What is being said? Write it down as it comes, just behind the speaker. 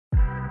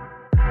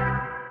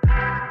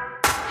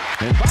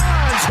And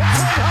Bonds hits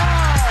one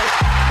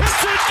high.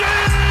 It's a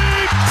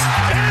deep.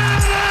 It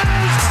is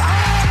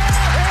high.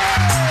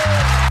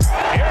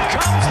 Here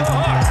comes the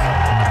hook.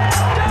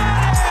 Got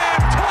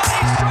him.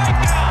 20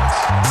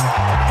 strikeouts.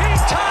 He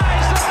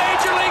ties the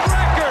major league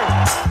record.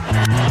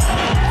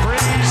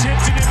 Freeze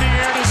hits it in the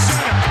air to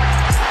center.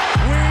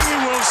 We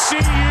will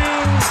see you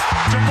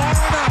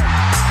tomorrow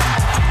night.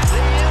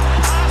 The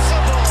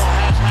impossible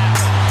has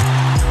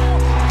happened.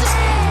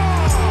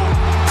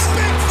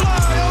 Big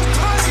fly,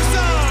 Ohtani's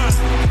on.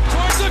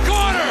 Towards the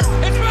corner.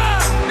 It's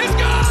back. It's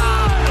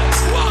gone.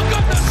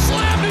 Welcome to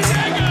Slam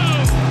Diego.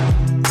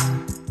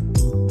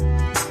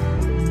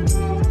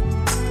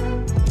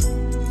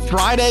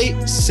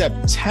 Friday,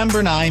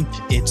 September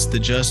 9th. It's the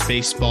Just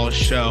Baseball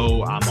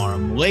Show. I'm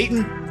Aram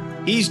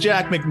Layton. He's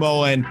Jack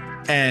McMullen.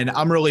 And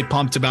I'm really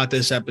pumped about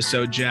this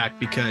episode, Jack,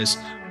 because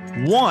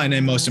one,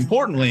 and most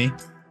importantly,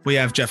 we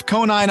have Jeff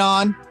Conine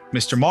on,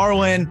 Mr.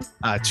 Marlin,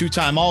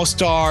 two-time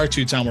All-Star,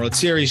 two-time World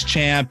Series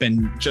champ,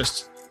 and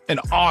just an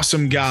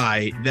awesome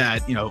guy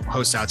that, you know,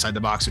 hosts Outside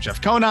the Box with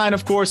Jeff Conine,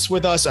 of course,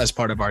 with us as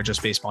part of our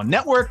Just Baseball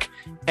network.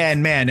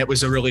 And man, it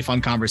was a really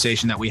fun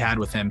conversation that we had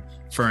with him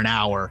for an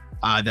hour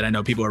that I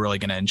know people are really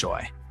going to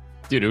enjoy.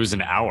 Dude, it was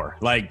an hour.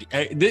 Like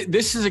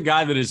this is a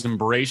guy that has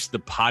embraced the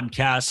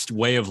podcast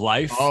way of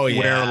life. Oh, yeah.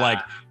 Where like,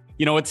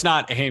 you know, it's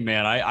not, hey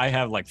man, I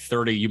have like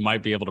 30, you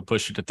might be able to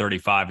push it to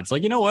 35. It's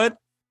like, you know what?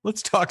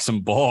 Let's talk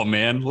some ball,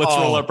 man. Let's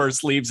roll up our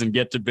sleeves and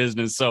get to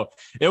business. So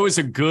it was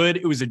a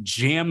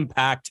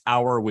jam-packed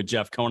hour with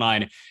Jeff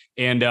Conine.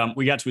 And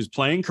we got to his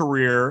playing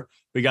career.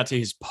 We got to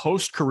his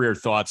post-career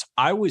thoughts.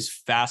 I was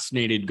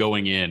fascinated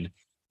going in.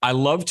 I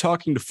love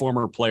talking to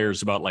former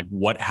players about like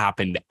what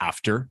happened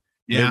after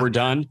they were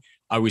done.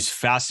 I was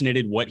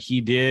fascinated what he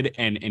did.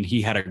 And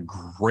he had a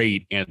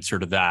great answer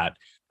to that.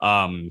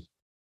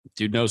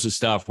 Dude knows his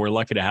stuff. We're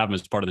lucky to have him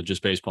as part of the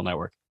Just Baseball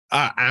Network.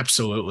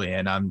 Absolutely.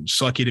 And I'm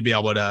just lucky to be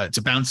able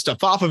to bounce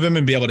stuff off of him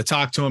and be able to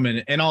talk to him.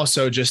 And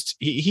also just,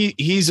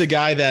 he's a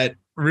guy that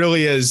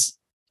really has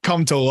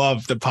come to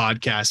love the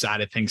podcast side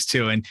of things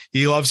too. And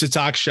he loves to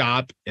talk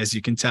shop, as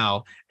you can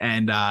tell,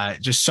 and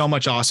just so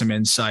much awesome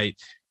insight.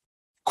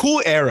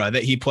 Cool era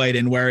that he played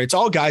in where it's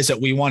all guys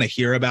that we want to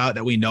hear about,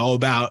 that we know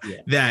about,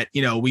 that,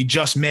 you know, we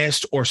just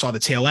missed or saw the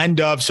tail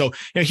end of. So, you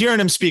know, hearing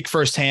him speak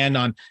firsthand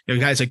on, you know,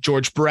 guys like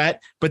George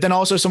Brett, but then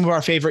also some of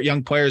our favorite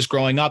young players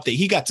growing up that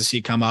he got to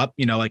see come up,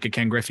 you know, like a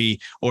Ken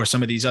Griffey or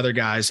some of these other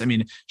guys. I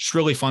mean, just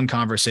really fun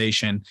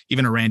conversation,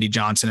 even a Randy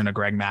Johnson and a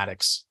Greg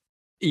Maddux.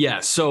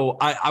 Yeah. So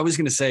I was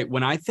going to say,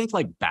 when I think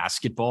like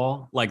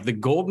basketball, like the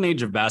golden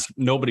age of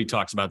basketball, nobody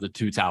talks about the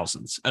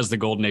 2000s as the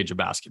golden age of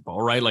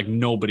basketball, right? Like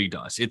nobody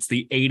does. It's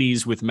the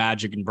 80s with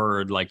Magic and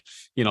Bird, like,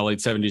 you know, late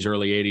 70s,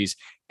 early 80s.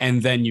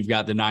 And then you've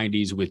got the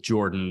 90s with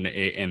Jordan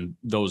and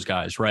those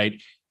guys,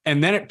 right?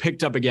 And then it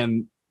picked up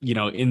again, you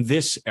know, in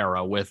this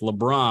era with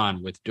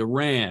LeBron, with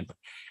Durant.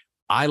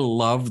 I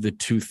love the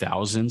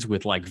 2000s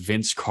with like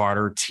Vince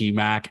Carter,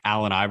 T-Mac,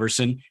 Allen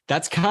Iverson.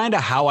 That's kind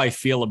of how I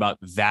feel about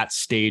that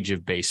stage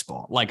of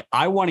baseball. Like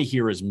I want to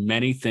hear as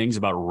many things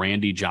about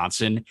Randy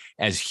Johnson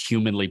as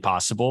humanly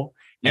possible.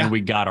 And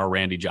we got our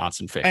Randy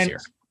Johnson fix here.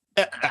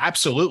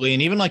 Absolutely.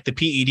 And even like the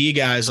PED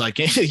guys, like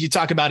you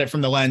talk about it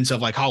from the lens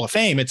of like Hall of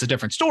Fame, it's a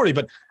different story,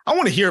 but I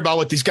want to hear about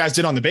what these guys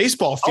did on the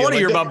baseball field. I want to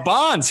hear about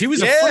Bonds. He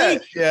was a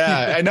freak.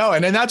 Yeah, I know.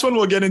 And then that's when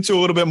we'll get into a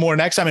little bit more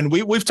next time. And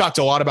we've talked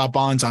a lot about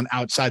Bonds on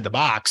Outside the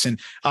Box, and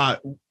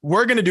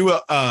we're going to do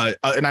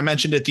and I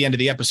mentioned at the end of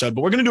the episode,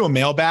 but we're going to do a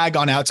mailbag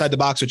on Outside the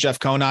Box with Jeff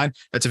Conine.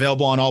 That's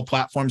available on all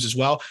platforms as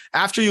well.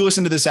 After you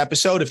listen to this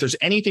episode, if there's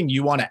anything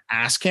you want to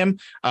ask him,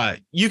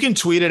 you can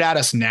tweet it at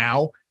us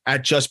now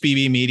at Just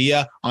BB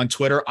Media on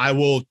Twitter. I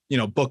will, you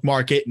know,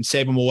 bookmark it and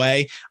save them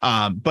away.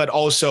 But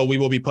also we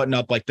will be putting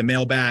up like the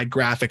mailbag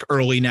graphic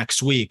early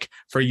next week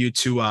for you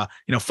to, you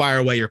know, fire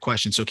away your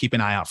questions. So keep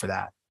an eye out for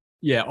that.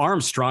 Yeah.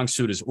 Arm's strong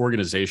suit is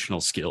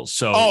organizational skills.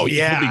 So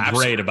it'd be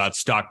great about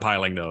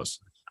stockpiling those.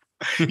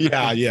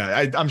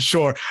 I'm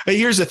sure. But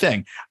here's the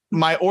thing.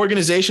 My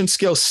organization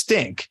skills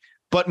stink,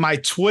 but my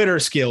Twitter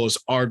skills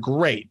are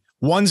great.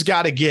 One's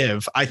got to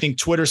give. I think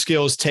Twitter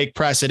skills take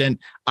precedent.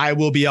 I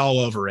will be all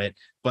over it.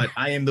 But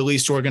I am the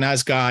least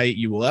organized guy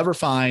you will ever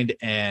find.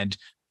 And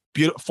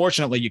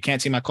fortunately, you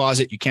can't see my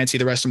closet. You can't see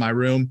the rest of my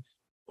room.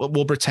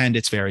 We'll pretend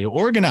it's very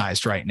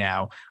organized right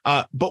now.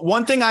 But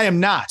one thing I am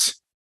not,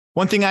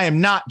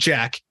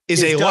 Jack,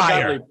 is a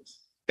liar.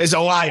 Is a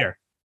liar.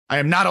 I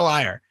am not a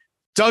liar.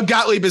 Doug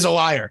Gottlieb is a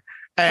liar.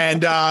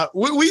 And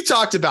we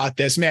talked about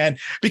this, man,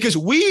 because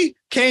we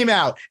came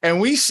out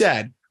and we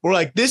said, we're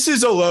like, this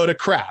is a load of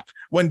crap.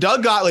 When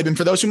Doug Gottlieb, and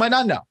for those who might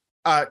not know,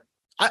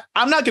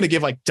 I'm not going to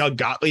give like Doug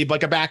Gottlieb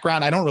like a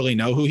background. I don't really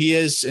know who he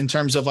is in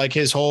terms of like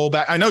his whole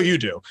back. I know you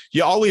do.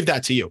 Yeah, I'll leave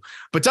that to you.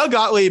 But Doug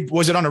Gottlieb,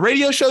 was it on a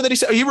radio show that he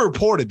said he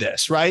reported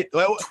this, right?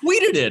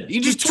 Tweeted it. He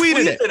just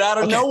tweeted it out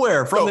of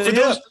nowhere from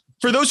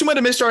for those who might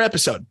have missed our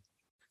episode.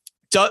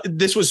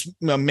 This was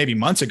maybe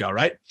months ago,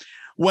 right?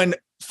 When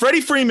Freddie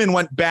Freeman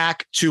went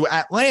back to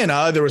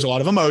Atlanta, there was a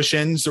lot of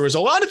emotions. There was a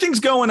lot of things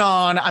going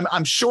on.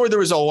 I'm sure there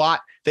was a lot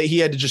that he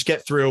had to just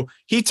get through.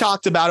 He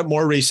talked about it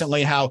more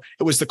recently, how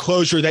it was the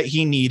closure that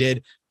he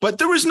needed, but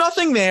there was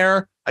nothing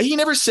there. He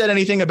never said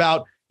anything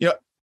about,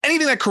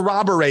 anything that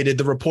corroborated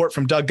the report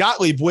from Doug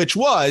Gottlieb, which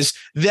was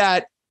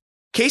that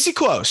Casey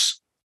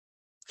Close,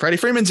 Freddie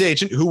Freeman's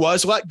agent, who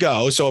was let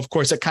go, so of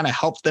course it kind of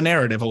helped the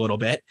narrative a little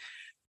bit,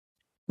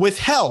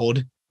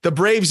 withheld the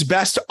Braves'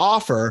 best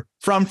offer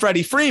from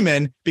Freddie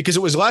Freeman because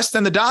it was less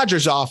than the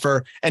Dodgers'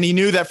 offer, and he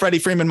knew that Freddie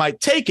Freeman might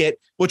take it,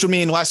 which would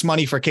mean less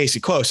money for Casey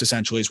Close,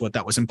 essentially, is what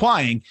that was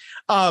implying.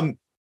 It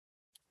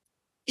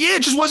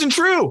just wasn't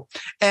true.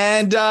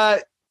 And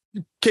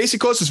Casey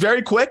Close was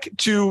very quick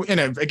to,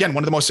 again,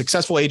 one of the most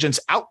successful agents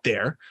out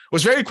there,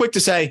 was very quick to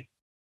say,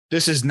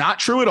 this is not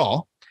true at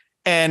all.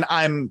 And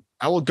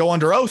I will go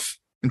under oath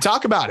and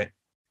talk about it.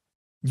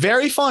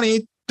 Very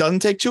funny.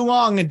 Doesn't take too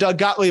long. And Doug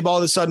Gottlieb all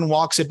of a sudden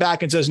walks it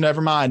back and says,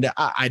 never mind.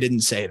 I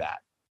didn't say that.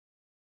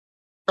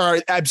 Or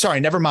I'm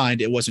sorry, never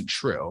mind. It wasn't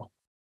true.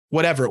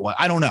 Whatever it was.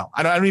 I don't know.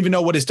 I don't even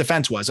know what his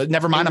defense was.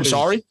 Never mind. I'm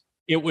sorry.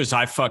 It was,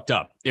 I fucked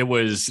up. It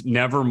was,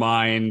 never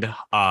mind.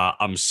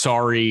 I'm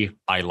sorry.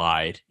 I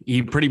lied.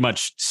 He pretty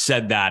much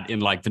said that in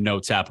like the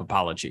Notes app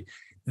apology.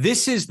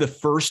 This is the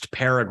first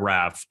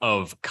paragraph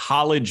of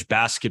college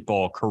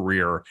basketball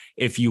career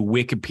if you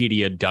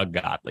Wikipedia Doug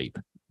Gottlieb.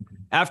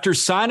 After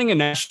signing a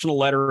national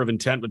letter of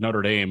intent with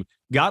Notre Dame,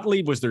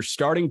 Gottlieb was their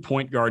starting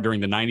point guard during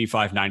the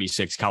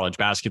 95-96 college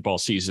basketball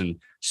season,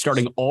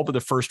 starting all but the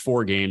first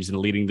 4 games and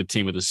leading the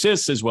team with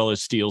assists as well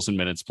as steals and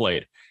minutes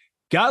played.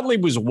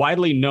 Gottlieb was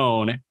widely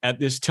known at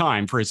this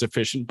time for his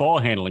efficient ball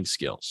handling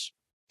skills.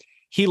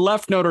 He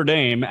left Notre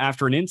Dame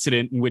after an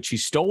incident in which he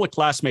stole a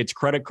classmate's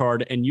credit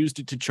card and used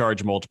it to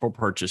charge multiple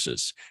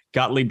purchases.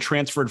 Gottlieb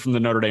transferred from the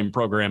Notre Dame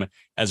program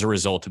as a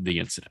result of the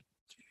incident.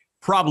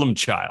 Problem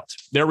child.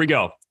 There we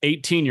go.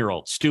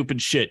 18-year-old.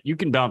 Stupid shit. You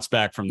can bounce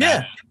back from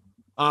that.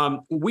 Yeah.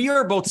 We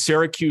are both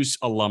Syracuse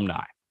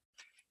alumni.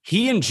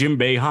 He and Jim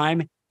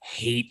Boeheim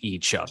hate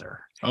each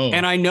other. Oh.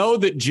 And I know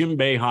that Jim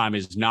Boeheim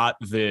is not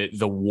the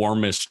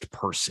warmest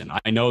person.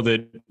 I know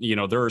that,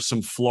 there are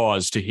some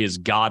flaws to his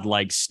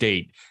godlike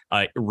state,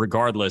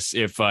 regardless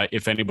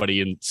if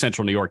anybody in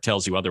Central New York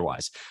tells you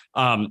otherwise.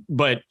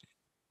 But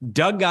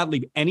Doug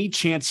Gottlieb, any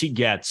chance he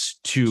gets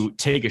to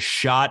take a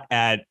shot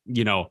at,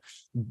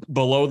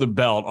 below the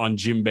belt on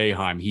Jim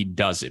Boeheim, he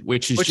does it,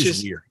 which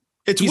is weird.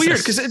 It's weird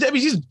because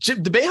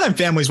the Boeheim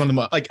family is one of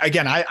the most,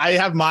 again, I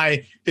have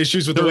my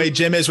issues with the way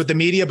Jim is with the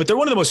media, but they're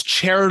one of the most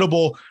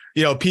charitable,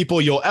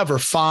 people you'll ever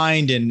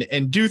find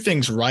and do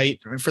things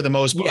right for the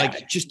most part. Yeah,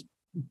 just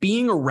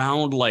being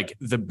around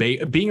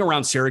being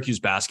around Syracuse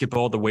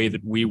basketball the way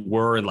that we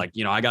were, and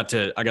I got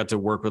to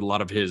work with a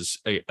lot of his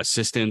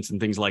assistants and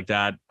things like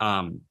that.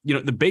 The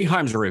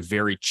Boeheims are a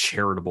very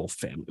charitable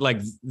family.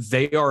 Like,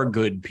 they are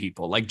good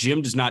people. Like,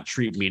 Jim does not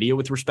treat media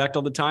with respect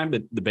all the time,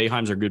 but the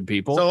Boeheims are good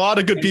people. So a lot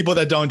of good people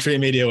that don't treat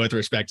media with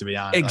respect, to be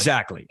honest.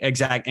 Exactly. And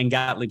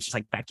Gottlieb's just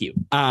like, fuck you.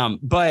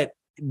 But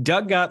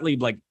Doug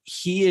Gottlieb,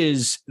 he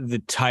is the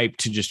type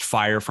to just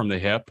fire from the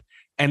hip,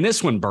 and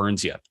this one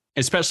burns you.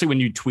 Especially when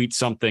you tweet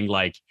something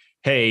like,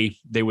 hey,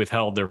 they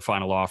withheld their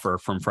final offer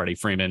from Freddie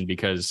Freeman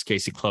because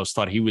Casey Close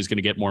thought he was going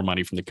to get more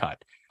money from the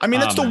cut. I mean,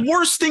 that's the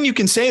worst thing you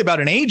can say about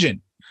an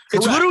agent.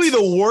 Correct. It's literally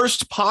the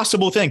worst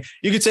possible thing.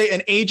 You could say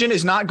an agent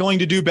is not going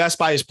to do best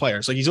by his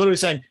players. Like, he's literally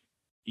saying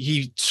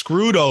he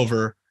screwed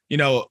over,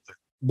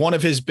 one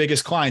of his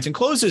biggest clients. And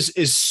Close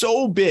is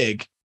so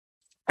big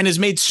and has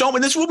made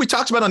and this is what we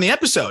talked about on the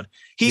episode.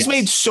 He's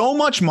made so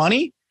much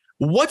money.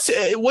 What's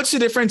the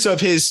difference of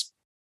his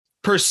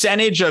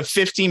percentage of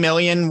 50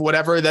 million,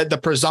 whatever that the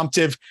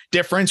presumptive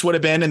difference would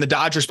have been in the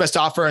Dodgers' best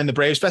offer and the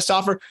Braves' best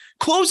offer?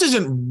 Close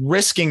isn't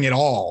risking it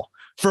all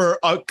for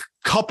a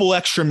couple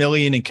extra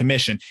million in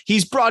commission.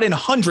 He's brought in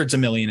hundreds of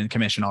million in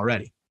commission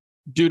already.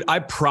 Dude, I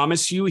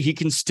promise you, he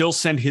can still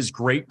send his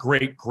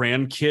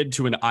great-great-grandkid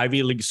to an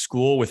Ivy League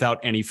school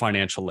without any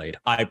financial aid.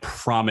 I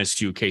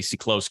promise you, Casey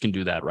Close can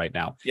do that right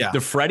now. Yeah.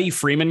 The Freddie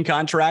Freeman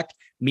contract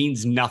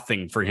means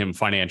nothing for him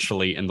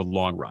financially in the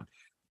long run.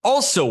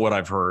 Also, what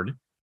I've heard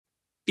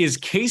is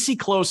Casey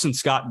Close and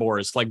Scott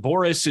Boras. Like,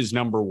 Boras is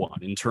number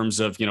 1 in terms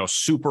of,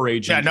 super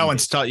agent. Yeah, no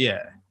one's taught.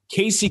 Yeah.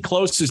 Casey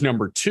Close is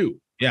number 2.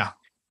 Yeah.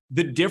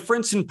 The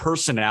difference in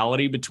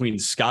personality between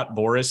Scott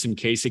Boras and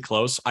Casey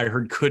Close, I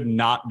heard, could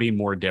not be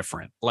more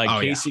different.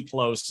 Casey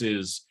Close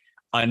is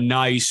a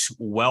nice,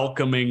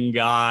 welcoming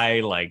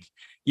guy.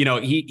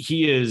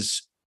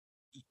 He's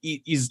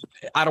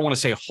I don't want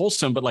to say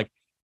wholesome, but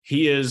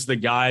he is the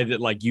guy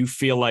that you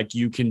feel like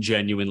you can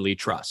genuinely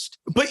trust.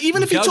 But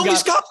even if you told me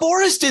Scott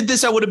Boras did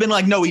this, I would have been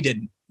like, no, he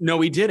didn't. No,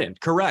 he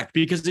didn't. Correct.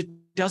 Because it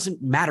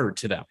doesn't matter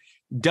to them.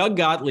 Doug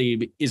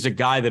Gottlieb is a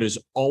guy that has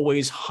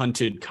always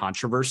hunted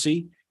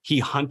controversy. He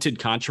hunted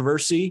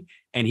controversy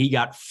and he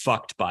got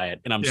fucked by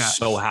it. And I'm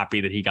so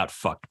happy that he got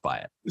fucked by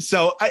it.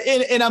 So,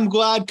 and I'm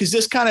glad, because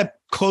this kind of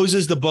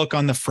closes the book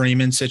on the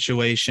Freeman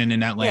situation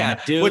in Atlanta.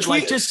 Yeah, dude,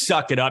 which just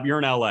suck it up. You're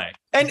in LA.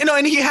 And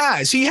he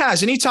has,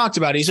 and he talked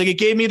about it. He's like, it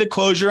gave me the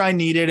closure I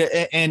needed.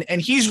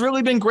 And he's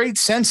really been great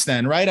since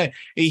then. Right.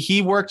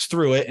 He worked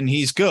through it and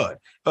he's good.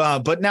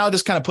 But now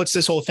this kind of puts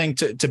this whole thing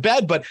to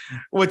bed. But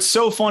what's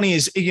so funny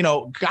is,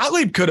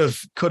 Gottlieb could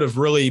have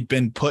really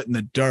been put in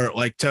the dirt,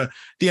 like to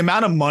the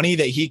amount of money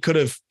that he could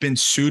have been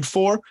sued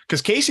for,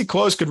 because Casey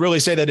Close could really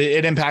say that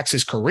it impacts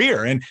his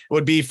career, and it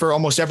would be for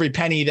almost every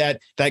penny that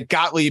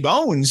Gottlieb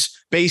owns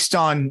based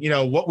on,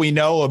 what we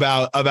know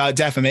about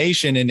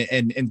defamation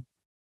and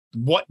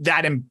what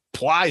that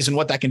implies and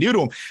what that can do to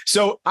him.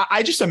 So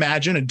I just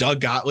imagine a Doug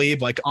Gottlieb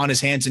like on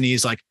his hands and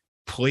knees, like,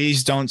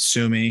 please don't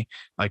sue me.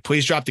 Like,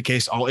 please drop the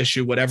case. I'll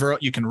issue whatever.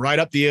 You can write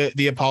up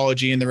the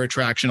apology and the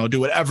retraction. I'll do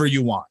whatever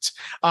you want.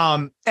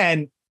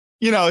 And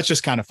it's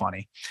just kind of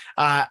funny.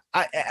 I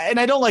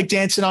don't like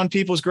dancing on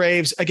people's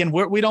graves. Again,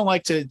 we don't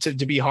like to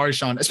be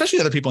harsh on, especially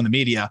other people in the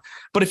media.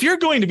 But if you're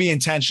going to be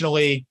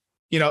intentionally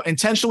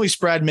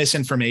spread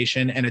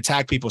misinformation and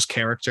attack people's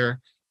character,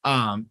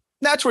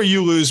 that's where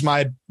you lose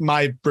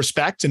my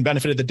respect and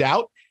benefit of the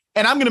doubt.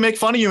 And I'm going to make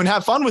fun of you and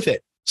have fun with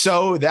it.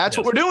 So that's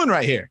what we're doing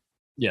right here.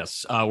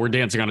 Yes. We're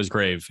dancing on his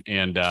grave,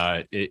 and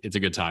it's a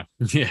good time.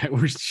 Yeah.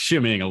 We're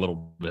shimmying a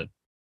little bit.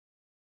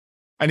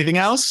 Anything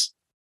else?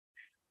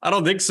 I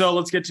don't think so.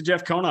 Let's get to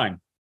Jeff Conine.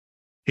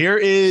 Here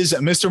is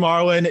Mr.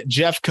 Marlin,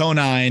 Jeff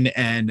Conine,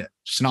 and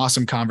just an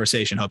awesome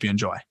conversation. Hope you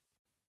enjoy.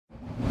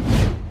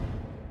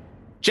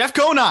 Jeff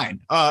Conine,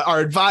 our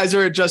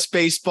advisor at Just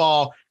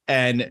Baseball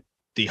and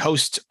the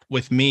host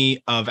with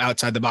me of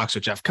Outside the Box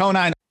with Jeff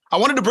Conine. I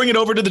wanted to bring it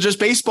over to the Just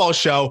Baseball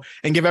show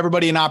and give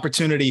everybody an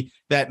opportunity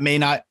that may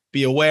not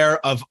be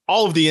aware of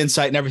all of the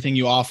insight and everything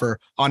you offer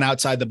on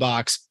Outside the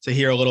Box to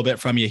hear a little bit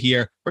from you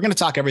here. We're going to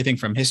talk everything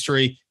from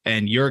history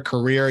and your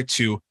career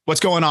to what's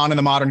going on in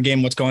the modern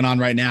game, what's going on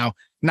right now.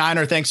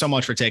 Niner, thanks so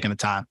much for taking the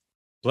time.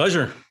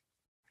 Pleasure.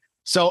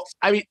 So,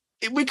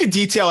 we could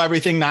detail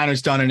everything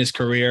Niner's done in his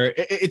career.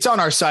 It's on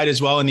our site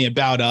as well in the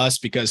About Us,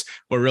 because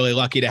we're really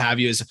lucky to have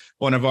you as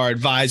one of our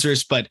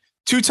advisors, but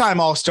two-time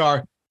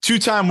All-Star,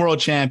 two-time world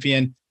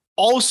champion,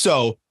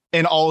 also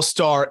an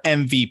All-Star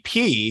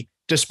MVP,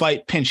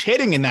 despite pinch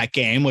hitting in that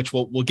game, which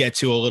we'll get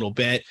to a little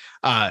bit.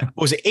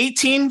 Was it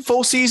 18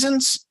 full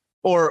seasons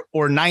or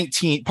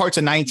 19 parts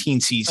of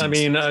 19 seasons? I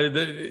mean,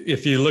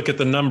 if you look at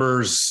the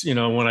numbers,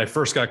 when I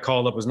first got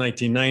called up was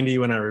 1990.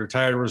 When I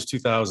retired was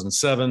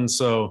 2007.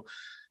 So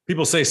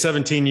people say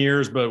 17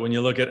 years, but when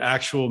you look at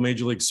actual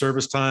major league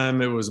service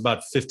time, it was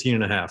about 15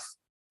 and a half.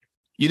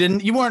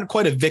 You weren't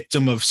quite a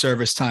victim of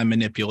service time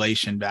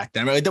manipulation back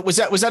then. Was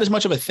that as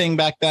much of a thing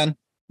back then?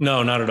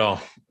 No, not at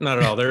all. Not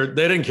at all. They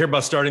didn't care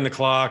about starting the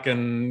clock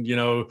and,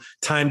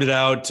 timed it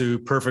out to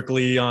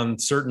perfectly on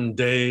certain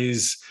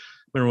days.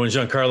 Remember when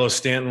Giancarlo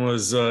Stanton it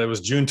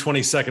was June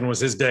 22nd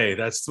was his day.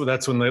 That's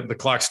when the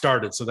clock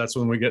started. So that's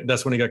when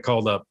he got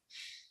called up.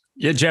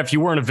 Yeah. Jeff, you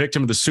weren't a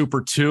victim of the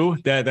Super 2.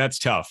 That's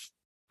tough.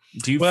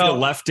 Do you feel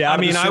left out?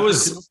 I mean,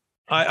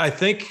 I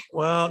think,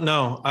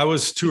 no, I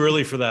was too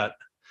early for that.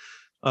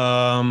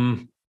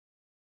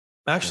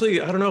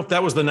 Actually, I don't know if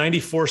that was the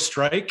 94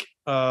 strike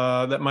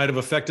that might have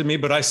affected me,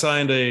 but I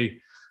signed a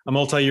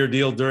multi-year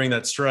deal during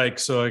that strike.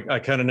 So I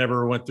kind of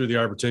never went through the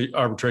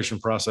arbitration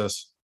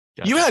process.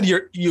 Gotcha. You had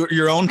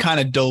your own kind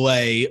of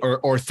delay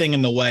or thing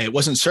in the way. It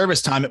wasn't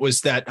service time. It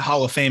was that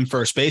Hall of Fame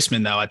first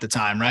baseman though, at the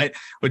time, right?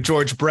 With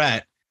George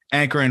Brett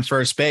anchoring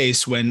first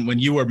base when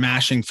you were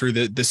mashing through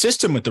the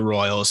system with the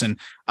Royals. And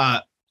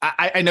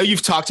I know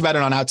you've talked about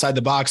it on Outside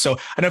the Box. So I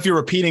don't know if you're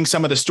repeating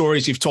some of the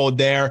stories you've told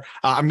there.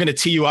 I'm going to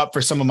tee you up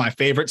for some of my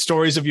favorite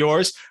stories of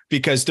yours,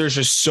 because there's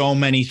just so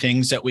many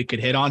things that we could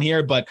hit on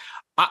here. But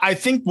I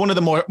think one of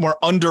the more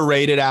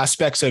underrated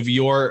aspects of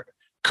your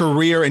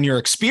career and your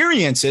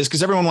experiences,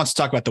 because everyone wants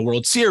to talk about the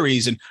World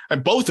Series and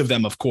both of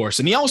them, of course,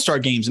 and the All-Star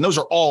games. And those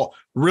are all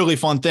really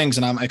fun things.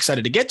 And I'm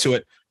excited to get to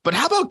it. But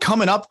how about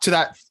coming up to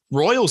that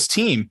Royals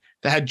team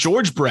that had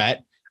George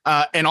Brett,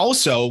 and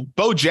also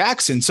Bo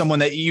Jackson, someone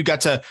that you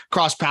got to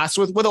cross paths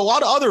with a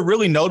lot of other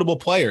really notable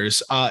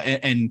players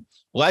and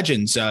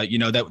legends,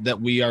 that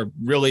we are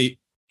really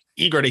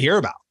eager to hear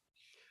about.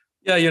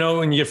 Yeah.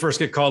 When you first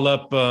get called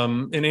up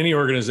in any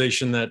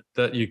organization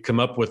that you come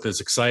up with is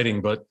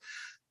exciting, but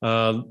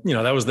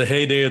that was the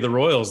heyday of the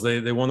Royals.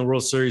 They won the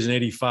World Series in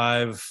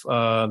 '85.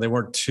 They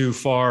weren't too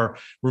far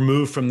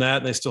removed from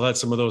that. They still had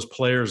some of those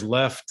players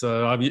left.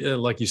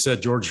 Like you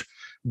said, George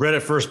Brett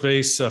at first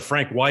base,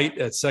 Frank White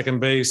at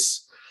second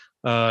base.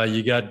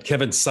 You got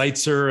Kevin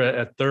Seitzer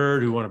at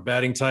third, who won a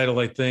batting title,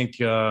 I think.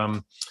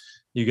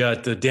 You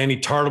got Danny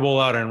Tartabull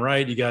out on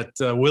right. You got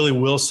Willie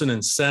Wilson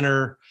in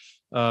center.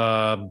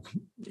 Bob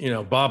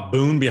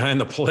Boone behind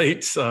the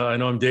plate. I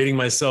know I'm dating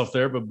myself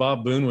there, but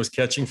Bob Boone was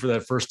catching for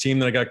that first team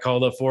that I got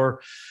called up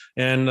for.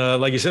 And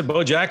like you said,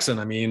 Bo Jackson,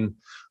 I mean,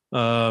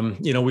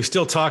 we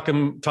still talk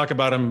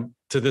about him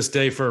to this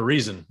day for a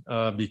reason,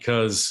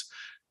 because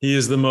he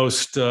is the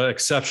most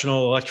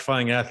exceptional,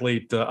 electrifying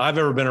athlete I've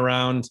ever been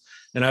around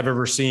and I've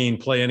ever seen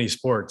play any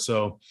sport.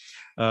 So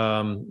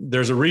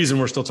there's a reason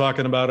we're still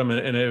talking about him,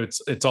 and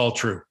it's all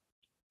true.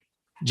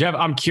 Jeff,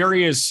 I'm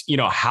curious,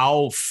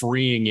 how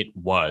freeing it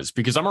was,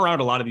 because I'm around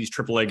a lot of these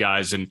AAA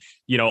guys and,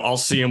 I'll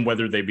see them,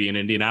 whether they be in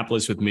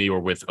Indianapolis with me or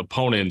with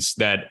opponents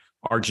that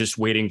are just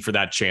waiting for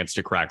that chance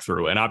to crack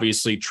through. And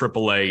obviously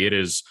AAA, it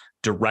is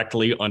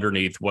directly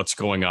underneath what's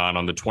going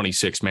on the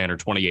 26-man or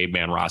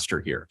 28-man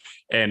roster here.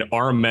 And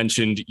Aram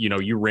mentioned,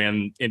 you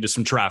ran into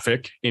some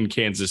traffic in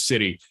Kansas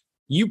City.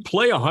 You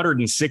play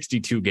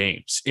 162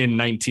 games in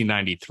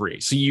 1993.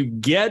 So you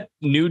get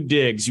new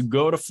digs, you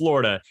go to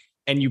Florida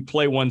and you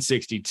play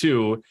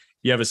 162.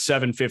 You have a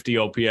 750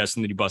 OPS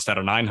and then you bust out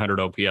a 900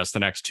 OPS the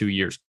next 2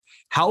 years.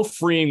 How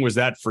freeing was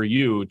that for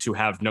you to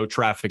have no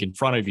traffic in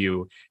front of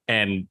you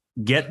and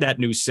get that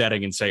new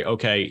setting and say,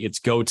 okay, it's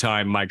go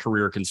time. My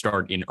career can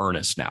start in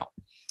earnest now?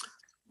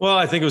 Well,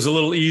 I think it was a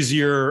little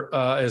easier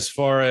as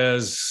far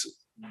as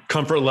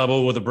comfort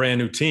level with a brand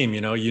new team.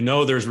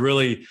 There's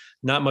really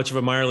not much of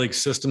a minor league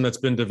system that's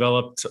been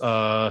developed.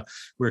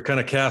 We're kind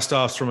of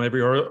cast-offs from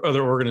every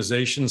other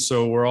organization.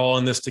 So we're all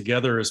in this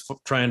together as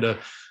trying to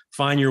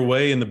find your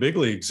way in the big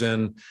leagues.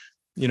 And,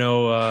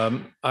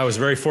 I was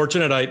very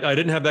fortunate. I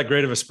didn't have that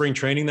great of a spring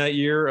training that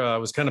year. I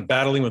was kind of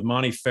battling with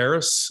Monty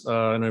Ferris.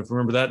 And I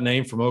remember that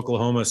name from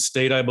Oklahoma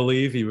State, I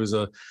believe. He was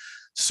a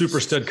super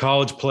stud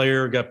college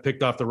player, got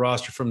picked off the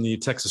roster from the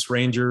Texas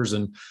Rangers.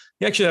 And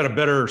he actually had a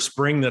better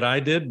spring than I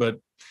did. But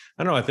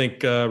I don't know, I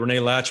think Renee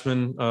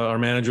Latchman, our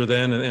manager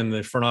then, and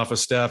the front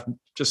office staff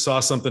just saw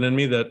something in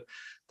me that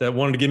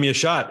wanted to give me a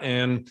shot.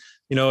 And,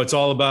 it's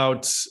all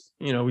about,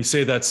 we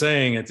say that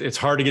saying, it's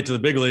hard to get to the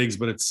big leagues,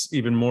 but it's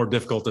even more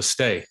difficult to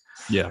stay.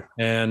 Yeah.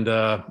 And,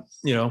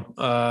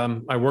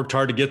 I worked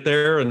hard to get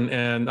there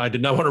and I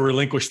did not want to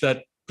relinquish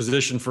that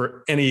position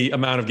for any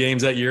amount of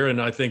games that year.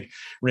 And I think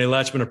Renee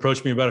Latchman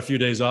approached me about a few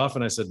days off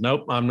and I said,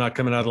 nope, I'm not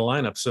coming out of the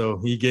lineup. So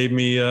he gave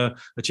me a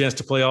chance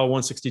to play all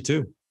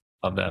 162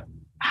 of that.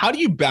 How do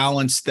you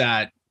balance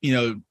that?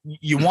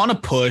 You want to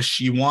push,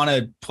 you want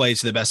to play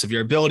to the best of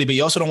your ability, but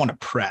you also don't want to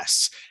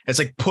press. It's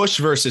like push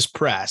versus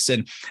press.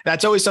 And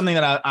that's always something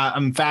that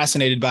I'm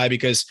fascinated by,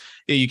 because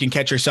you can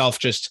catch yourself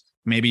just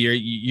maybe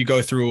you go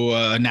through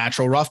a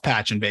natural rough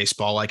patch in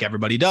baseball like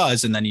everybody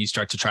does. And then you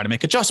start to try to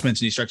make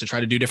adjustments and you start to try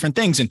to do different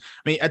things. And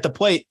I mean, at the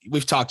plate,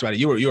 we've talked about it.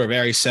 You were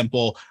very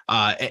simple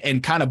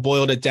and kind of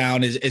boiled it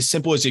down as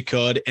simple as you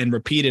could and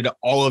repeated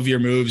all of your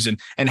moves and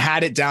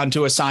had it down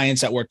to a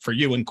science that worked for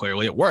you. And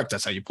clearly it worked.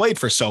 That's how you played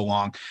for so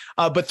long.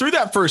 But through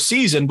that first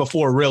season,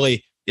 before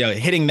really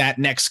hitting that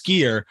next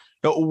gear,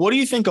 what do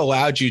you think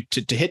allowed you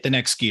to hit the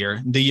next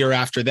gear the year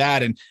after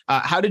that? And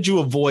how did you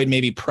avoid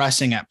maybe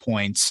pressing at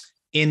points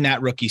in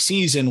that rookie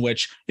season,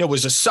 which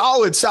was a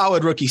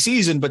solid rookie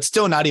season, but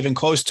still not even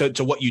close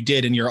to what you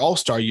did in your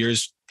all-star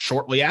years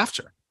shortly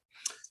after?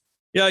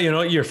 Yeah,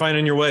 you're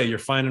finding your way. You're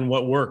finding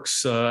what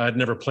works. I'd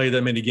never played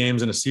that many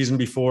games in a season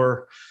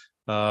before.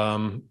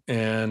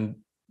 And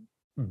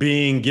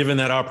being given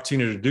that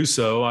opportunity to do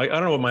so, I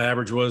don't know what my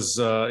average was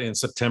in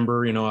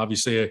September.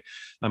 Obviously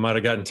I might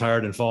have gotten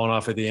tired and fallen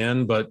off at the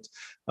end, but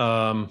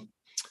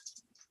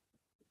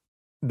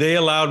they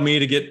allowed me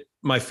to get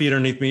my feet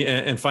underneath me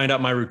and find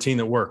out my routine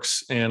that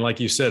works. And like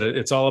you said,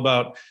 it's all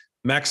about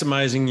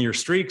maximizing your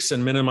streaks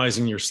and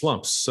minimizing your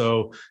slumps.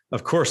 So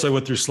of course I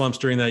went through slumps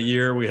during that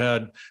year. We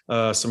had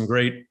some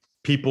great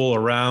people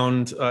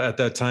around at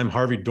that time.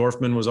 Harvey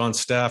Dorfman was on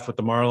staff with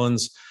the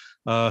Marlins,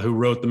 who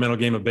wrote The Mental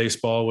Game of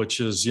Baseball, which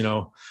is,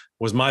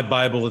 was my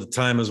Bible at the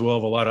time, as well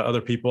as a lot of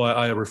other people.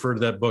 I refer to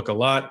that book a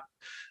lot.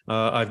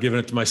 I've given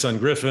it to my son,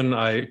 Griffin.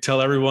 I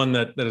tell everyone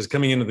that is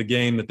coming into the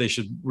game that they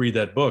should read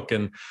that book.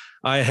 And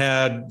I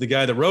had the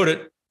guy that wrote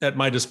it at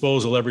my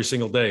disposal every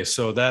single day.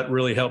 So that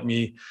really helped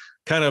me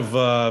kind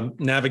of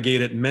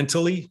navigate it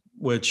mentally,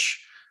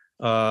 which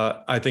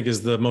I think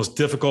is the most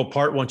difficult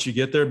part once you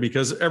get there,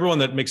 because everyone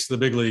that makes the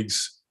big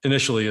leagues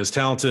initially is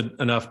talented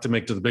enough to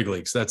make to the big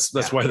leagues.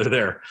 That's why they're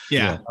there.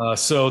 Yeah.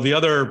 So the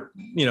other,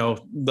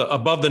 the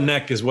above the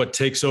neck is what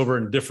takes over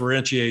and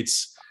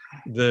differentiates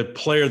the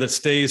player that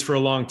stays for a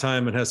long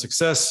time and has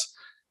success,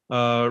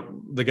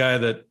 the guy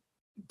that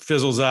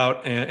fizzles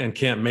out and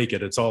can't make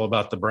it. It's all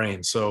about the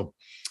brain. So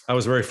I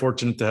was very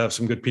fortunate to have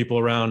some good people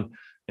around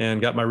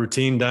and got my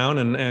routine down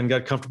and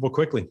got comfortable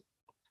quickly.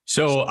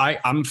 So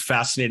I'm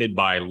fascinated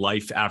by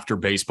life after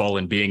baseball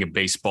and being a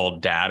baseball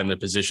dad in the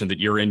position that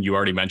you're in. You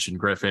already mentioned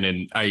Griffin,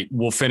 and I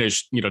will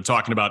finish,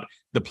 talking about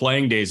the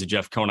playing days of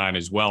Jeff Conine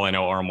as well. I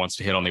know Aram wants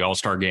to hit on the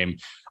All-Star game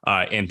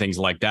and things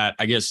like that.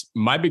 I guess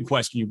my big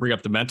question, you bring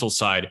up the mental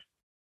side.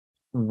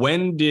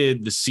 When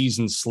did the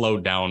season slow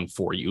down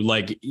for you?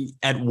 Like,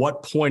 at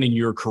what point in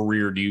your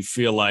career do you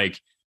feel like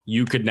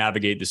you could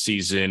navigate the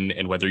season,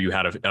 and whether you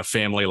had a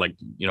family, like,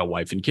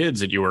 wife and kids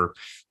that you were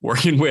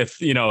working with,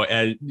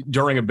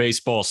 during a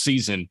baseball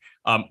season,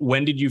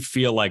 when did you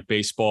feel like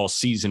baseball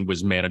season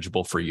was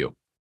manageable for you?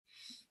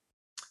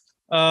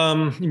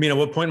 You mean at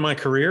what point in my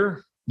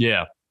career?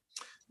 Yeah.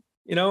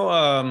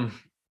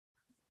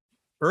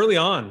 Early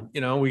on,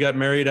 we got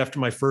married after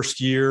my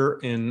first year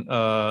in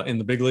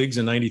the big leagues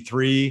in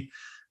 '93.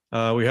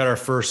 We had our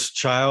first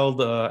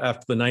child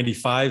after the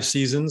 '95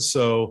 season.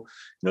 So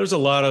there's a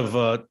lot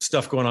of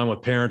stuff going on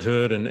with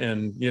parenthood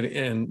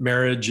and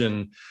marriage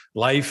and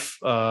life.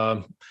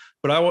 But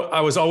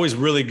I was always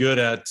really good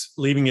at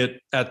leaving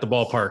it at the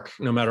ballpark,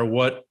 no matter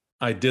what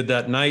I did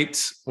that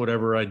night,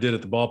 whatever I did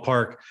at the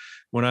ballpark,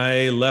 when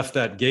I left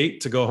that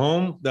gate to go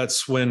home,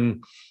 that's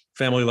when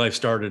family life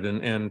started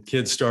and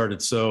kids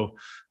started. So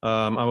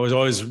I was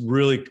always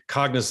really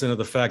cognizant of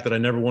the fact that I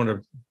never wanted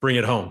to bring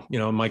it home. You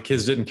know, my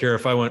kids didn't care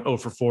if I went 0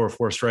 for 4 or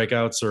 4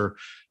 strikeouts or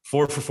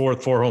 4 for 4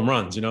 with 4 home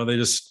runs. You know,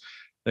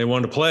 they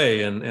wanted to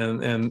play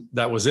and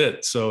that was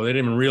it. So they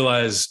didn't even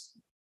realize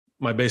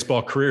my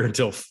baseball career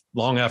until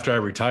long after I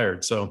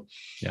retired. So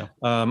yeah,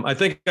 I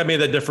think I made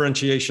that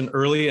differentiation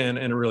early and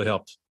it really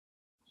helped.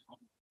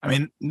 I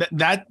mean,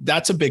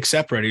 that's a big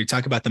separator. You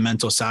talk about the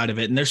mental side of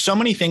it, and there's so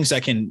many things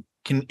that can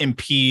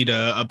impede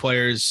a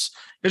player's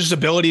just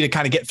ability to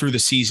kind of get through the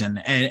season.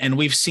 And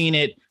we've seen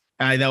it.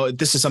 I know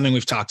this is something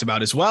we've talked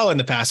about as well in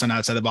the past on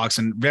Outside the Box,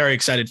 and very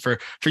excited for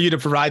you to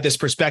provide this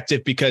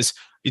perspective, because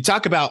you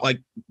talk about, like,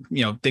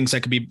 you know, things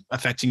that could be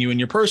affecting you in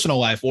your personal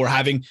life, or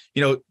having,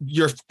 you know,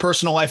 your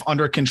personal life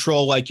under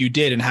control like you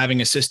did, and having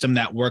a system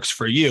that works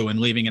for you and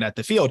leaving it at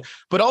the field,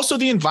 but also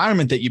the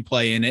environment that you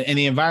play in and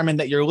the environment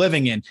that you're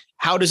living in.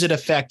 How does it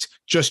affect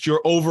just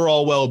your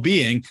overall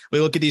well-being?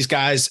 We look at these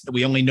guys,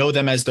 we only know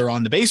them as they're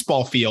on the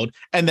baseball field,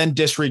 and then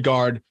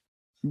disregard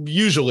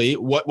usually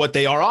what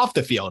they are off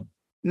the field.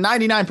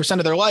 99%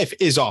 of their life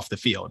is off the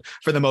field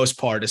for the most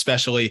part,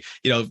 especially,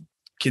 you know,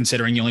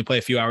 considering you only play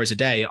a few hours a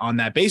day on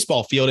that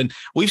baseball field. And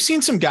we've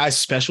seen some guys,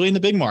 especially in the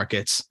big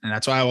markets. And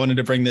that's why I wanted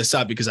to bring this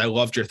up, because I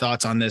loved your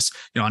thoughts on this,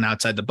 you know, on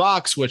Outside the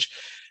Box, which,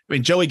 I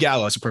mean, Joey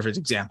Gallo is a perfect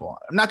example.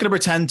 I'm not going to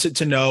pretend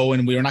to know,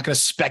 and we were not going to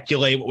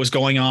speculate what was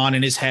going on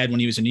in his head when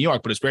he was in New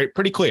York, but it's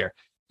pretty clear.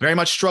 Very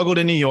much struggled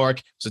in New York.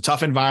 It was a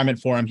tough environment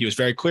for him. He was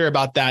very clear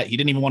about that. He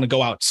didn't even want to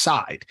go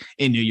outside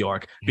in New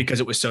York because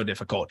it was so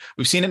difficult.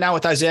 We've seen it now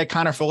with Isaiah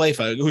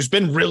Kiner-Falefa, who's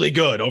been really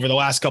good over the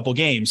last couple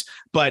games,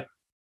 but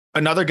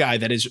another guy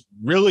that has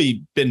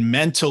really been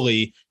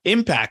mentally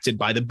impacted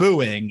by the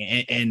booing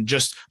and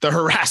just the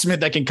harassment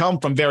that can come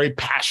from very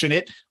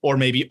passionate or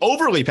maybe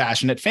overly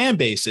passionate fan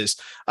bases.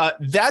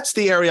 That's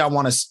the area I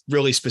want to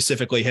really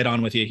specifically hit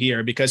on with you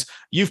here, because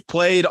you've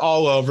played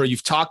all over.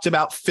 You've talked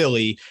about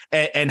Philly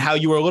and how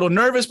you were a little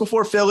nervous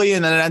before Philly,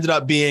 and then it ended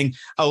up being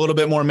a little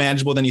bit more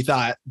manageable than you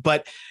thought.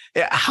 But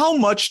how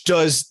much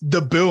does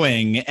the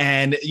booing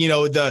and, you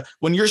know,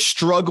 when you're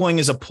struggling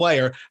as a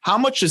player, how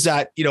much does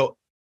that, you know,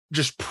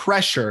 just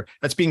pressure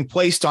that's being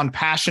placed on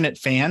passionate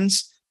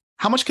fans,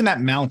 how much can that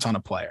mount on a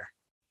player?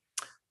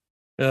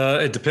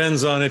 It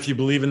depends on if you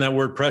believe in that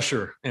word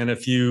pressure and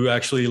if you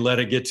actually let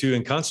it get to you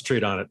and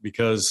concentrate on it,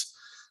 because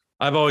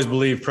I've always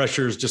believed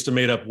pressure is just a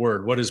made up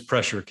word. What is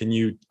pressure? Can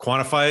you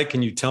quantify it?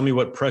 Can you tell me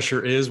what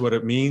pressure is, what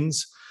it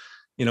means?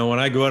 You know, when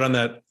I go out on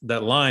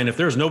that line, if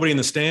there's nobody in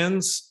the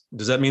stands,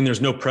 does that mean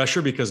there's no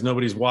pressure because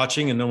nobody's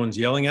watching and no one's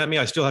yelling at me?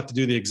 I still have to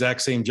do the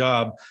exact same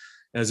job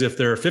as if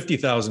there are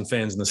 50,000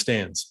 fans in the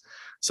stands.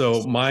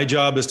 So my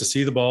job is to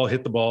see the ball,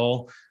 hit the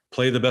ball,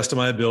 play the best of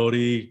my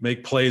ability,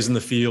 make plays in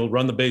the field,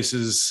 run the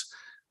bases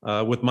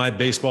with my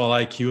baseball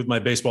IQ, with my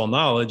baseball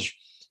knowledge.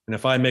 And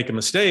if I make a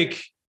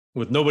mistake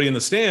with nobody in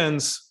the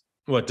stands,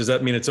 what does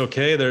that mean? It's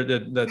okay.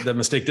 That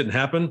mistake didn't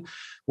happen.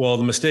 Well,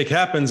 the mistake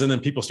happens and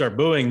then people start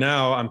booing.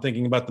 Now I'm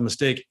thinking about the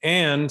mistake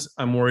and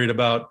I'm worried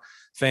about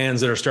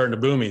fans that are starting to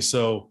boo me.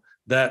 So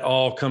that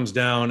all comes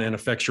down and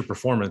affects your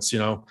performance, you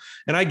know,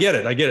 and I get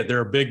it. There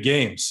are big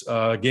games,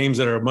 games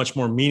that are much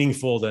more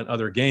meaningful than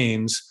other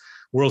games,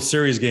 World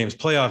Series games,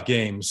 playoff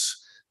games,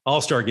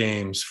 all-star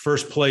games,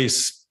 first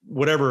place,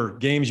 whatever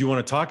games you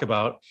want to talk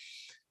about.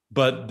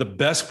 But the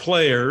best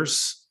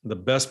players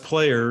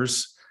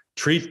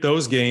treat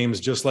those games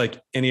just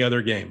like any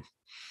other game.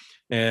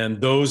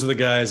 And those are the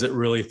guys that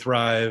really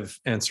thrive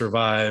and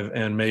survive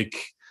and make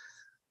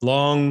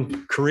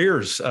long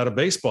careers out of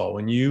baseball.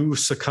 When you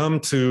succumb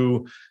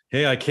to,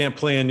 hey, I can't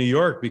play in New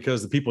York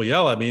because the people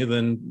yell at me,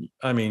 then,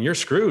 I mean, you're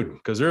screwed,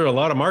 because there are a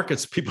lot of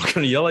markets people are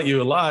going to yell at you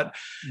a lot.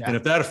 Yeah. And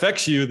if that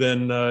affects you,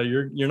 then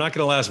you're not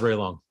going to last very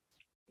long.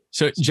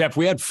 So, Jeff,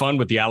 we had fun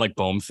with the Alec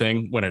Boehm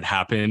thing when it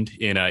happened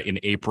in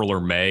April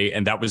or May.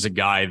 And that was a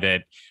guy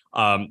that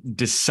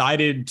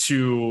decided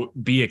to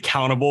be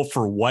accountable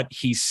for what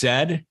he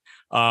said.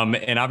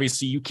 And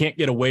obviously you can't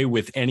get away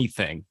with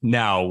anything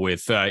now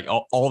with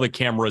all the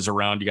cameras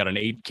around. You got an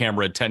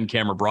 8-camera,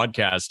 10-camera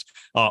broadcast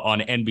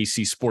on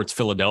NBC Sports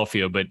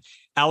Philadelphia. But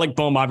Alec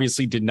Boehm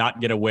obviously did not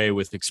get away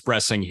with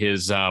expressing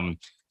his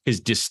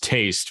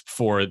distaste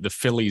for the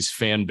Phillies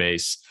fan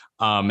base.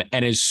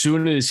 And as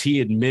soon as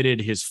he admitted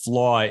his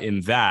flaw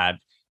in that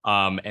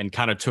and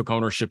kind of took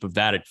ownership of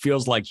that, it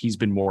feels like he's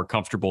been more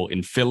comfortable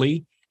in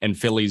Philly. And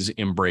Phillies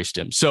embraced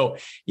him. So,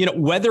 you know,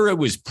 whether it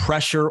was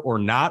pressure or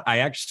not, I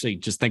actually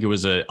just think it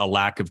was a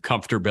lack of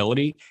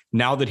comfortability.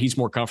 Now that he's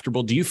more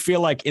comfortable, do you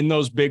feel like in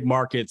those big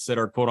markets that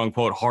are quote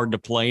unquote hard to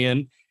play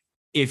in,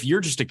 if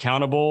you're just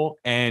accountable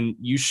and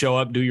you show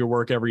up, do your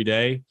work every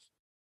day,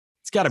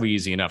 it's got to be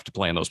easy enough to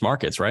play in those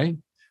markets, right?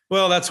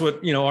 Well, that's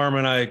what, you know, Arm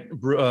and I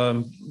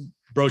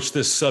broached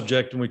this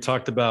subject when we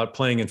talked about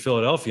playing in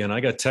Philadelphia. And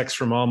I got texts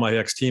from all my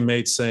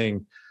ex-teammates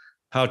saying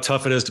how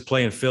tough it is to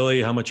play in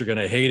Philly, how much you're going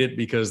to hate it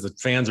because the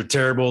fans are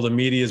terrible, the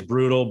media is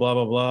brutal, blah,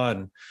 blah, blah.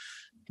 And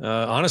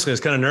honestly, I was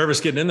kind of nervous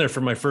getting in there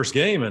for my first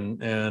game,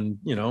 and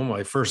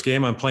my first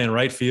game, I'm playing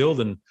right field,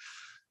 and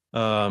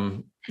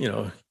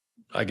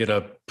I get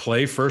a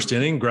play first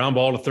inning, ground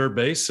ball to third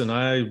base, and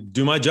I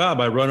do my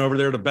job. I run over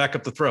there to back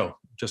up the throw,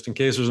 just in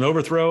case there's an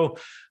overthrow.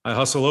 I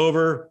hustle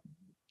over,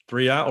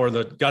 3 out, or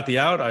got the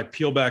out. I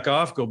peel back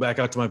off, go back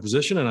out to my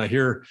position, and I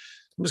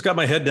just got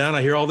my head down.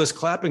 I hear all this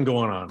clapping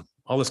going on.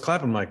 All this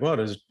clapping. I'm like,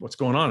 what's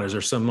going on? Is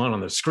there someone on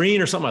the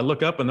screen or something? I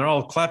look up and they're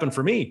all clapping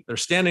for me. They're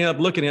standing up,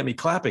 looking at me,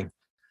 clapping.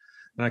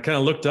 And I kind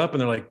of looked up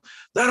and they're like,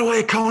 that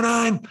away,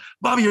 Conine.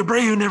 Bobby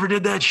Abreu never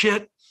did that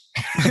shit.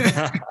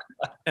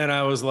 And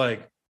I was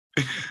like,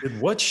 did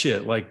what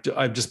shit? Like,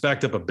 I've just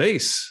backed up a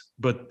base.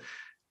 But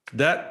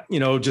that,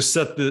 just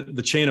set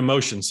the chain of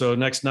motion. So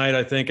next night,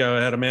 I think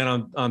I had a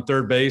man on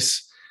third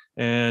base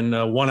and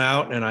 1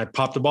 out, and I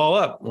popped the ball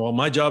up. Well,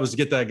 my job is to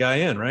get that guy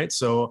in, right?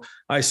 So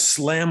I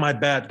slam my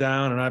bat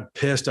down, and I'm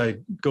pissed. I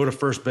go to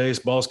first base,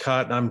 ball's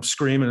caught, and I'm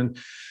screaming and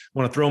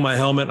want to throw my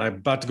helmet. And I'm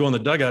about to go in the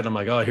dugout, and I'm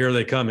like, oh, here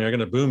they come. They're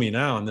going to boo me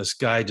now. And this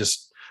guy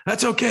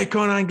that's okay,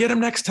 Conine, get him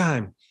next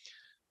time.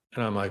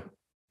 And I'm like,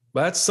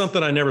 that's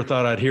something I never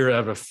thought I'd hear out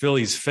of a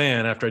Phillies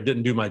fan after I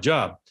didn't do my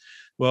job.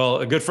 Well,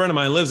 a good friend of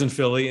mine lives in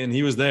Philly, and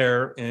he was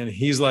there, and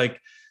he's like,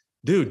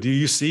 dude, do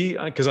you see?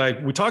 Because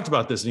we talked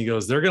about this, and he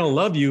goes, they're going to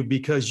love you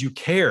because you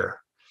care.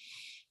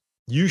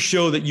 You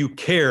show that you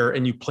care,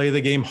 and you play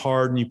the game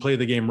hard, and you play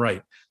the game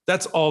right.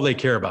 That's all they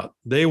care about.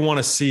 They want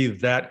to see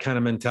that kind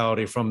of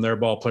mentality from their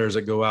ball players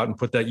that go out and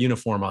put that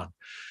uniform on.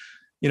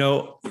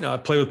 I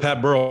played with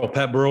Pat Burrell.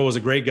 Pat Burrell was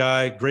a great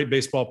guy, great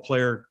baseball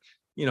player,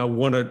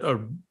 one a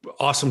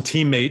awesome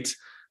teammate,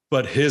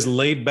 but his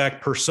laid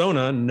back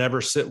persona never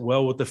sit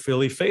well with the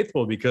Philly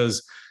faithful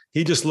because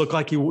he just looked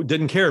like he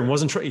didn't care and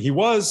wasn't trying. He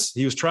was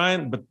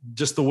trying, but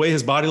just the way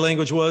his body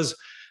language was,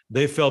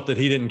 they felt that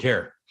he didn't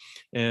care.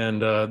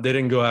 And they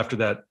didn't go after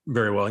that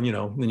very well. And,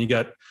 then you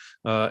got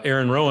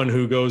Aaron Rowan,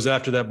 who goes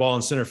after that ball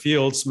in center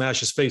field,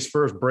 smashes face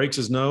first, breaks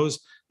his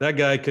nose. That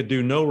guy could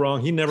do no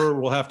wrong. He never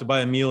will have to buy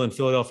a meal in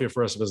Philadelphia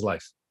for the rest of his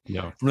life.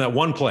 Yeah. From that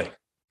one play.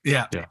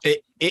 Yeah.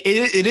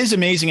 It is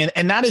amazing.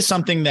 And that is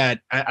something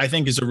that I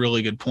think is a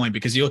really good point,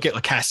 because you look at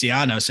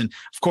Castellanos, and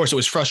of course it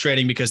was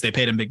frustrating because they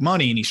paid him big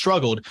money and he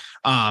struggled.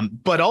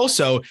 But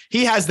also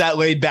he has that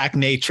laid back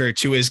nature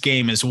to his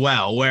game as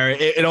well, where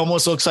it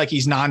almost looks like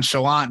he's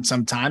nonchalant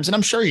sometimes. And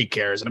I'm sure he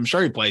cares, and I'm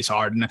sure he plays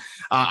hard.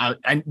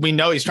 And we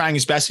know he's trying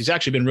his best. He's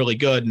actually been really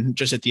good and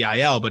just at the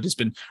IL, but it's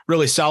been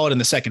really solid in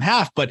the second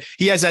half. But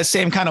he has that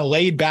same kind of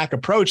laid back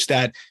approach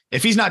that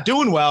if he's not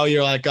doing well,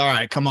 you're like, all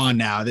right, come on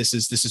now. This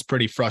is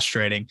pretty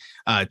frustrating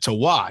to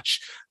watch.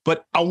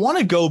 But I want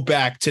to go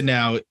back to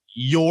now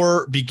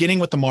your beginning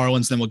with the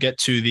Marlins, then we'll get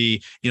to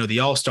the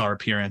All-Star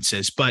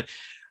appearances. But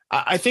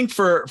I think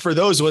for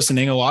those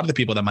listening, a lot of the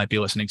people that might be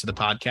listening to the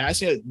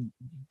podcast,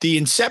 the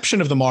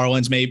inception of the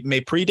Marlins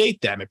may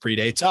predate them. It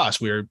predates us.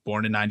 We were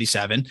born in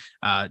 97.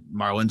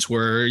 Marlins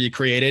were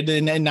created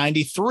in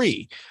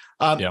 93.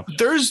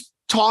 There's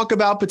talk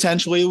about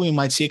potentially we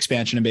might see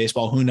expansion in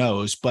baseball. Who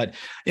knows? But,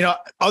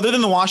 other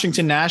than the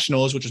Washington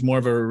Nationals, which is more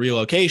of a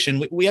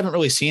relocation, we haven't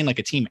really seen like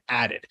a team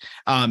added.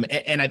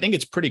 And I think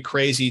it's pretty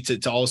crazy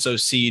to also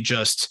see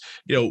just,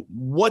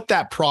 what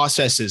that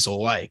process is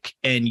like.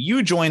 And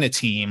you join a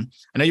team.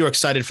 I know you were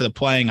excited for the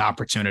playing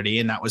opportunity,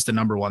 and that was the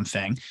number one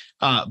thing.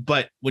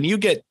 But when you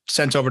get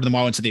sent over to the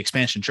Marlins to the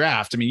expansion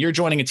draft, I mean, you're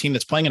joining a team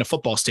that's playing in a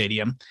football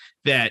stadium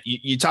that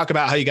you talk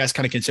about how you guys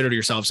kind of consider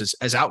yourselves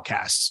as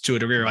outcasts to a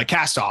degree, or like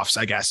cast-offs,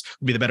 I guess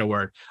would be the better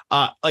word.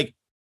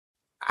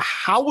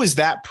 How was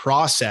that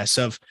process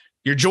of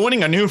you're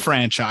joining a new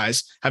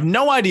franchise, have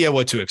no idea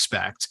what to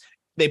expect.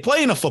 They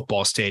play in a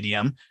football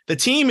stadium. The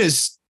team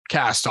is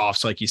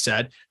cast-offs, like you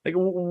said. Like,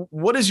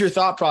 what is your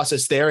thought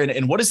process there?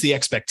 And what is the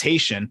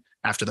expectation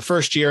after the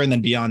first year and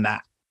then beyond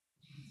that?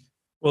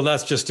 Well,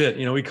 that's just it.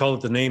 We call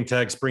it the name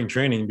tag spring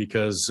training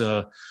because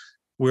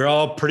we're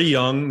all pretty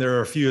young. There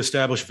are a few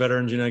established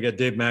veterans. You got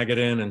Dave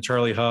Magadan and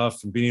Charlie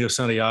Huff and Benito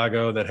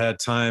Santiago that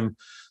had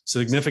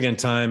significant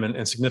time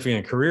and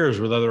significant careers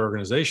with other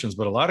organizations.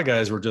 But a lot of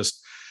guys were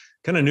just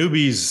kind of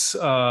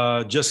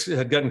newbies, just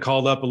had gotten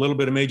called up, a little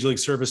bit of major league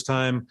service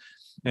time,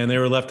 and they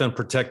were left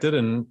unprotected.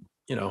 And,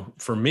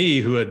 for me,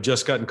 who had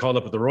just gotten called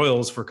up with the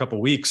Royals for a couple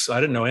of weeks, I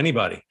didn't know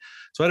anybody.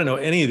 So I didn't know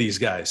any of these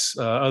guys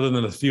other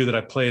than the few that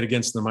I played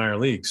against in the minor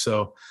league.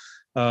 So,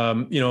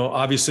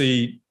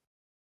 obviously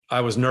I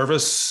was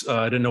nervous.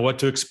 I didn't know what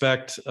to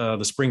expect.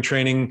 The spring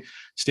training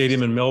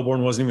stadium in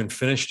Melbourne wasn't even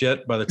finished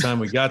yet. By the time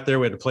we got there,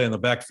 we had to play in the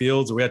back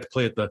fields. We had to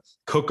play at the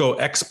Coco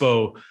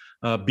Expo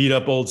beat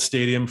up old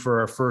stadium for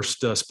our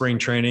first spring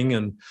training.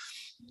 And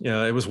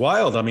it was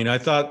wild. I mean, I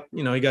thought,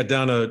 he got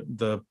down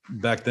to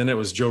back then it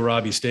was Joe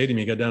Robbie Stadium.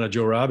 He got down to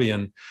Joe Robbie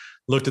and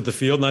looked at the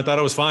field, and I thought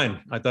it was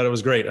fine. I thought it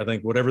was great. I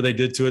think whatever they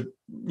did to it,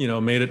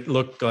 made it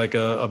look like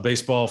a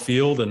baseball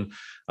field. And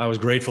I was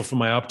grateful for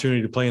my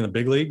opportunity to play in the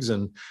big leagues.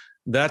 And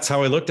that's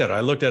how I looked at it.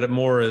 I looked at it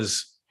more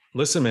as,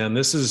 listen, man,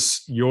 this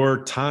is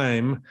your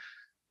time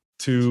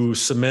to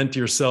cement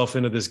yourself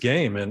into this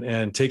game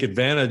and take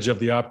advantage of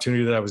the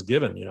opportunity that I was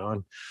given,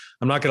 and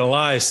I'm not going to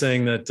lie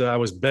saying that I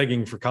was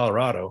begging for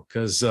Colorado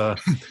because,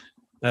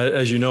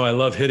 as you know, I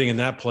love hitting in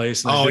that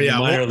place. And I did the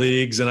minor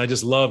leagues, and I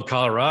just love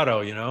Colorado,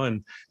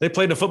 and they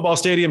played in a football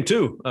stadium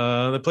too.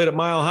 They played at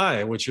Mile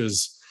High, which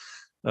is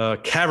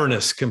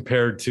cavernous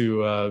compared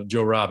to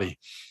Joe Robbie.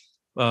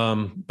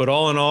 But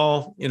all in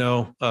all, we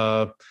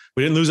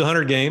didn't lose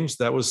 100 games.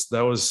 That was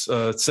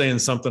saying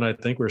something. I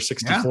think we were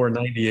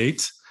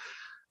 64-98.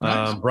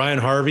 Nice. Brian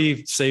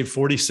Harvey saved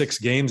 46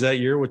 games that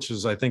year, which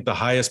is, I think, the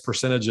highest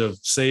percentage of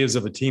saves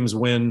of a team's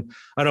win.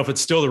 I don't know if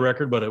it's still the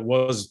record, but it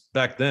was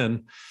back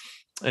then.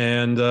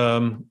 And,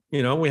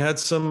 we had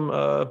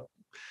some,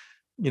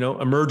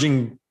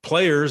 emerging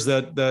players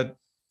that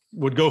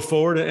would go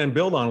forward and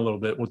build on a little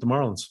bit with the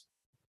Marlins.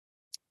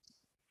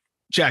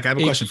 Jack, I have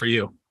a question for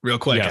you real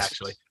quick,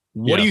 actually.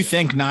 What do you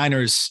think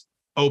Niners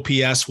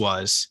OPS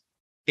was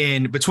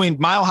in between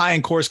Mile High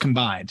and Coors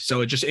combined?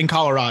 So just in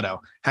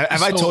Colorado.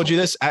 Have I told you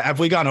this? Have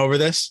we gone over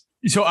this?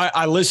 So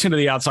I listened to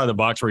the Outside the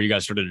Box where you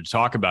guys started to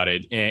talk about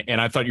it, and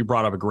I thought you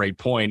brought up a great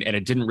point, and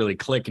it didn't really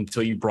click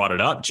until you brought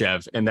it up,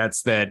 Jeff, and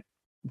that's that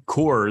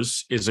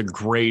Coors is a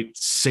great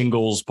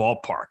singles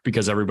ballpark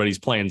because everybody's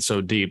playing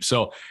so deep.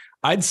 So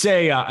I'd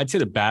say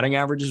the batting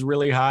average is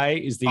really high.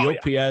 Is the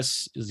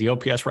OPS is the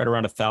OPS right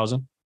around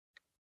 1,000?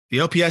 The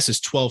OPS is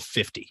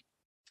 1,250.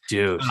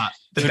 Dude,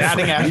 the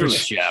batting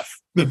average, Jeff.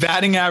 The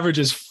batting average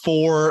is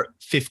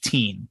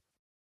 415.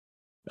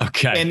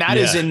 Okay, and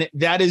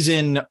that is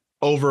in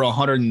over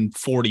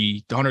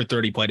 140 to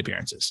 130 plate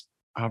appearances.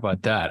 How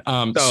about that?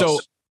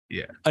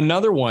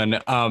 Another one.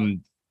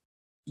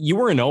 You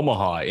were in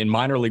Omaha in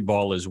minor league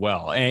ball as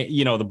well, and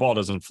the ball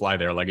doesn't fly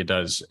there like it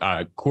does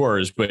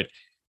Coors, but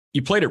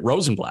you played at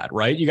Rosenblatt,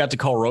 right? You got to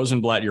call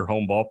Rosenblatt your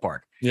home ballpark.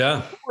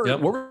 Yeah.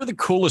 What were the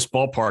coolest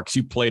ballparks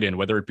you played in,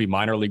 whether it be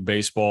minor league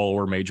baseball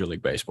or major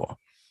league baseball?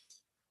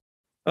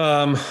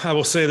 I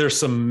will say there's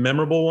some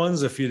memorable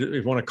ones, if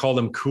you want to call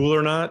them cool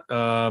or not.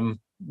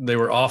 They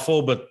were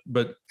awful, but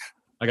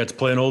I got to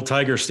play in Old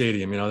Tiger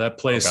Stadium. That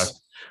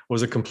place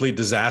was a complete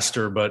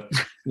disaster. But,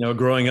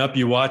 growing up,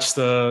 you watch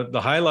the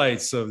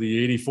highlights of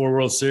the 84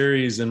 World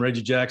Series and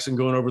Reggie Jackson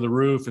going over the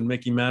roof and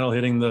Mickey Mantle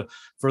hitting the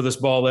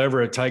furthest ball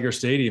ever at Tiger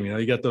Stadium.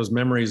 You got those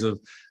memories of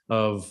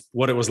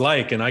what it was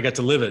like, and I got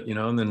to live it,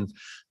 and then,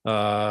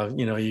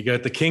 you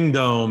got the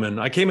Kingdome,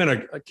 and I came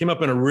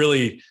up in a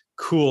really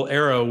cool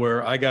era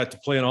where I got to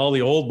play in all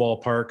the old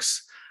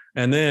ballparks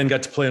and then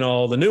got to play in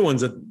all the new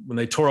ones when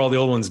they tore all the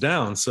old ones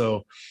down.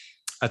 So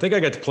I think I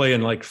got to play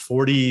in like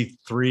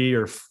 43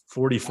 or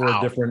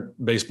 44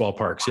 different baseball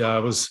parks. Yeah, I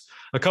was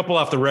a couple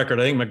off the record.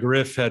 I think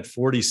McGriff had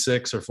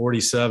 46 or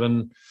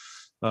 47.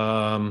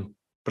 But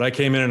I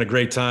came in a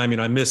great time.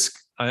 I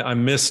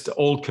missed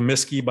Old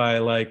Comiskey by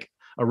like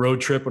a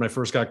road trip when I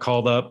first got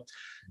called up,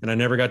 and I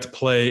never got to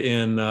play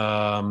in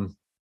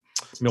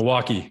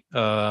Milwaukee,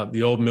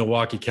 the old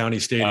Milwaukee County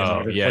Stadium.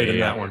 I played in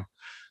that one.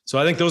 So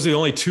I think those are the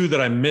only two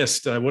that I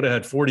missed. I would have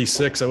had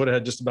 46. I would have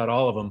had just about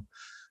all of them.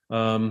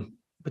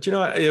 But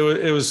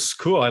it was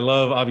cool. I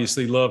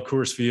obviously love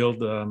Coors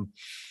Field.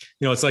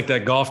 It's like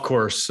that golf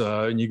course,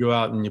 and you go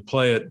out and you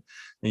play it,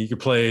 and you could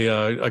play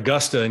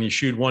Augusta and you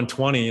shoot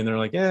 120, and they're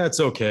like, yeah, it's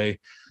okay.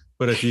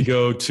 But if you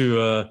go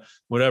to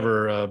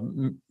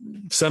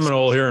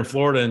Seminole here in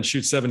Florida and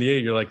shoot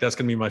 78, you're like, that's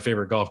going to be my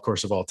favorite golf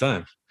course of all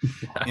time.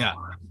 Yeah.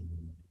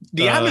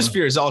 The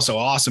atmosphere is also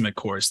awesome at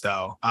Coors,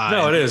 though.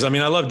 No, it is. I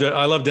mean, I love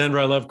Denver.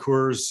 I love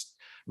Coors,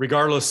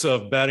 regardless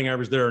of batting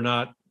average there or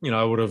not.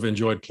 I would have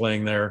enjoyed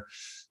playing there.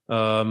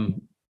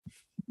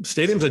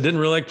 Stadiums I didn't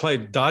really like play.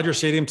 Dodger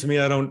Stadium, to me,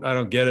 I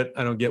don't get it.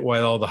 I don't get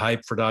why all the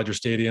hype for Dodger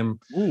Stadium.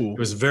 Ooh. It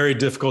was very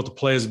difficult to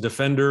play as a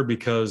defender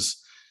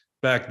because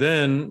back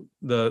then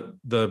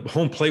the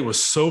home plate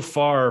was so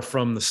far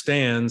from the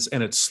stands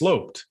and it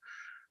sloped.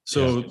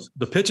 So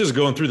the pitch is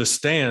going through the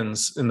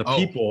stands and the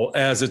people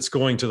as it's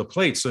going to the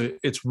plate. So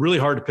it's really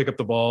hard to pick up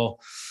the ball.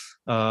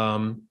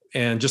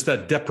 And just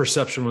that depth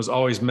perception was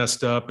always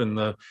messed up. And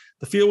the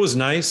field was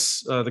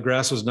nice. The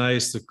grass was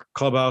nice. The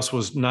clubhouse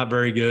was not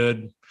very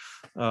good.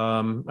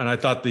 And I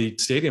thought the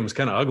stadium was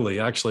kind of ugly,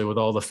 actually, with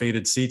all the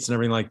faded seats and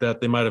everything like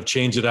that. They might have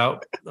changed it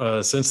out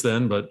since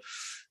then, but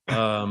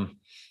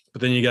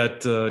then you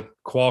got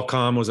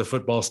Qualcomm was a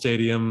football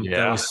stadium. Yeah.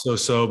 That was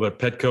so-so, but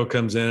Petco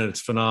comes in and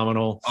it's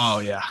phenomenal. Oh,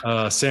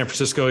 yeah. San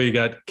Francisco, you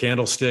got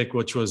Candlestick,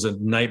 which was a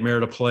nightmare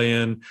to play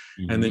in.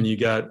 Mm-hmm. And then you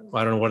got,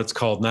 I don't know what it's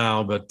called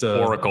now, but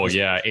Oracle,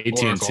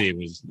 AT&T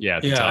was,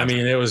 I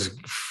mean, it was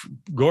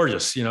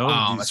gorgeous,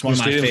 That's one of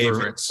my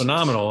favorites.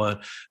 Phenomenal. And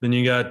then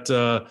you got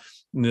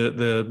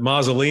the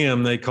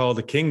mausoleum they call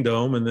the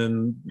Kingdome, and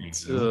then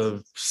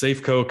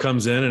Safeco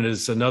comes in and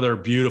it's another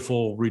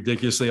beautiful,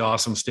 ridiculously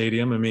awesome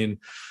stadium. I mean,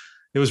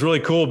 it was really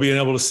cool being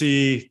able to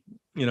see,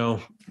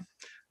 kind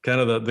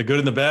of the good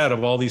and the bad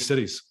of all these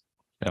cities.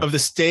 Yeah. Of the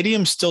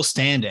stadium still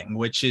standing,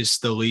 which is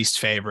the least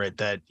favorite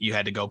that you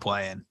had to go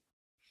play in?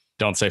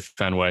 Don't say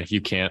Fenway.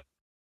 You can't.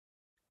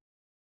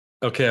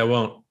 Okay, I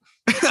won't.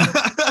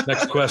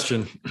 Next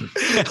question.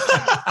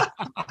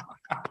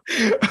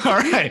 All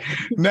right.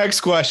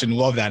 Next question.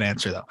 Love that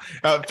answer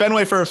though.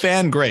 Fenway for a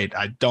fan. Great.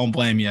 I don't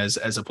blame you as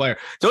a player.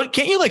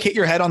 Can't you like hit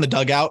your head on the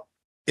dugout?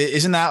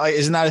 Isn't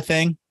that a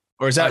thing?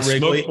 Or is that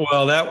Wrigley?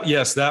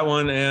 That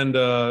one and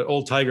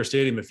Old Tiger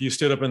Stadium. If you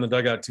stood up in the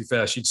dugout too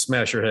fast, you'd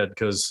smash your head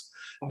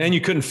and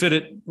you couldn't fit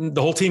it.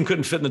 The whole team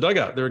couldn't fit in the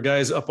dugout. There were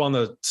guys up on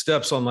the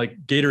steps on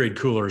like Gatorade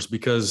coolers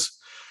because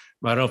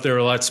I don't know if they were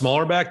a lot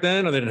smaller back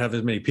then or they didn't have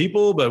as many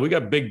people, but we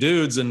got big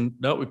dudes and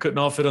no, we couldn't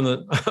all fit on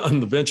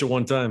the bench at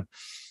one time.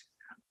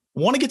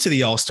 Want to get to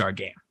the All-Star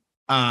game.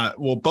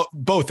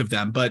 Both of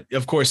them, but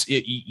of course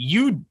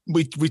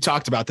we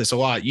talked about this a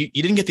lot. You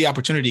didn't get the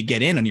opportunity to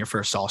get in on your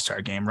first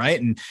All-Star game.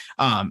 Right. And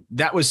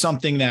that was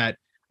something that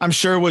I'm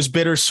sure was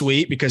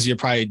bittersweet because you're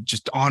probably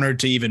just honored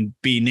to even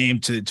be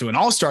named to an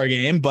All-Star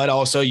game, but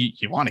also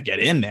you want to get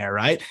in there.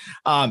 Right.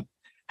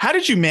 How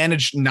did you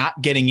manage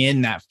not getting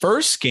in that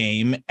first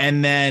game?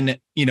 And then,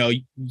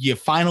 you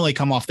finally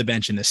come off the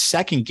bench in the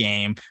second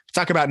game.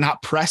 Talk about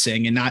not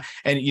pressing and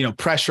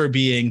pressure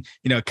being,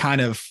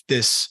 kind of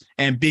this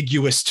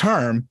ambiguous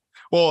term.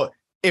 Well,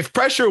 if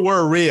pressure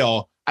were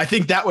real, I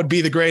think that would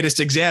be the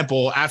greatest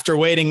example. After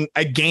waiting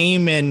a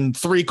game and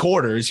 3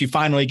 quarters, you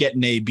finally get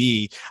an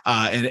AB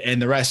and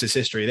the rest is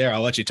history there.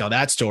 I'll let you tell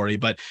that story.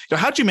 But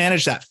how'd you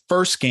manage that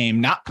first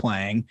game, not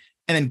playing,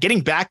 and then getting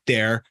back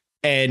there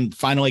and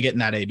finally getting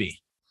that AB?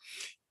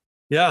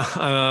 Yeah.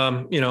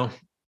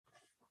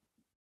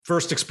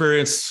 First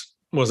experience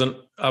I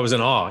was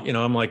in awe.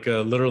 I'm like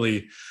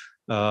literally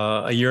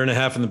a year and a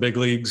half in the big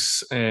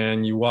leagues,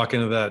 and you walk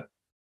into that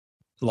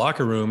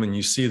locker room and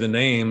you see the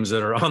names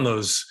that are on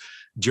those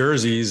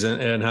jerseys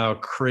and how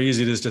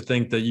crazy it is to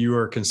think that you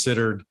are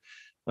considered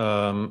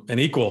an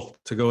equal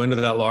to go into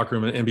that locker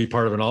room and be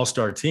part of an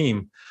all-star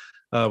team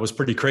was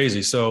pretty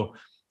crazy. So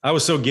I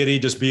was so giddy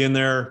just being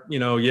there,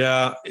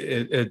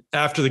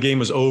 after the game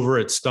was over,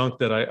 it stunk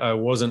that I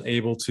wasn't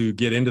able to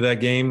get into that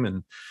game.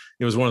 And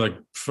it was one of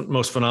the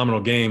most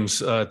phenomenal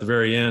games at the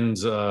very end.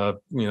 I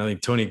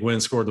think Tony Gwynn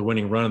scored the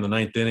winning run in the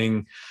 9th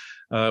inning.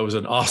 It was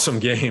an awesome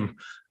game.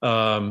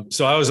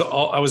 So I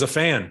was a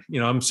fan,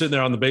 I'm sitting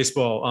there on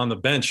the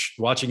bench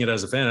watching it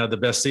as a fan. I had the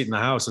best seat in the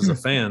house as a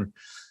fan.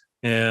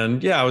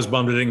 And I was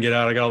bummed I didn't get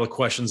out. I got all the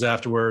questions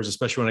afterwards,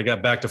 especially when I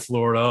got back to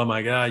Florida. Oh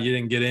my God, you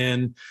didn't get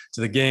in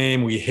to the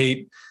game. We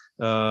hate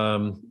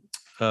Jim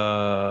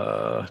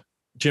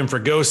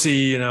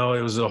Fregosi.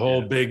 It was a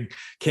whole big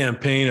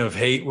campaign of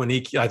hate when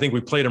I think we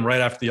played him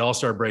right after the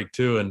All-Star break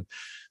too. And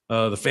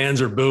the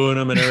fans are booing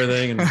him and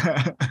everything. And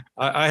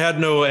I had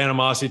no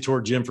animosity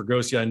toward Jim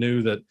Fregosi. I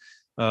knew that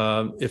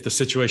if the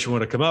situation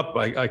would have come up,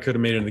 I could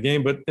have made it in the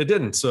game, but it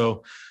didn't.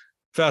 So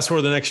fast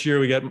forward the next year,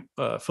 we got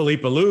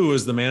Philippe Alou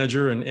as the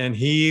manager, and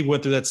he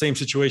went through that same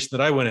situation that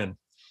I went in.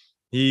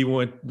 He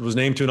was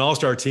named to an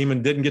all-star team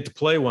and didn't get to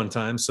play one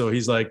time. So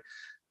he's like,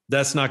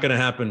 that's not going to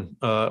happen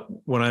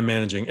when I'm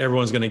managing.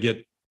 Everyone's going to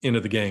get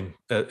into the game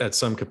at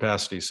some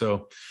capacity.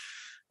 So,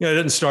 I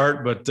didn't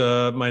start, but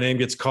my name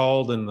gets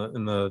called in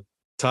the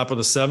top of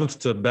the 7th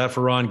to bat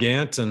for Ron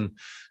Gant, and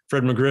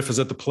Fred McGriff is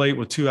at the plate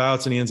with 2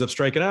 outs, and he ends up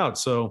striking out.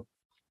 So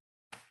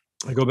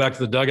I go back to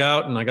the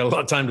dugout, and I got a lot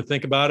of time to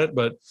think about it,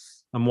 but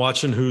I'm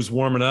watching who's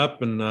warming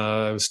up, and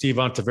it was Steve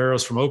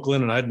Ontiveros from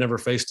Oakland, and I'd never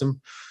faced him.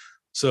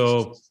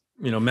 So,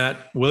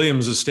 Matt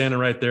Williams is standing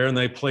right there, and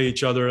they play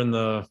each other in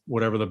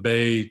the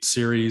Bay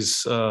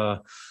series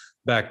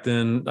back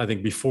then. I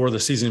think before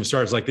the season even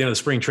starts, like the end of the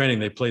spring training,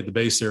 they played the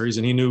Bay series,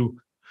 and he knew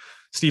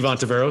Steve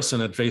Ontiveros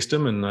and had faced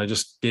him. And I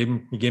just he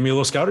gave me a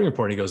little scouting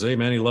report. He goes, "Hey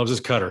man, he loves his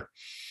cutter.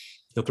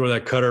 He'll throw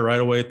that cutter right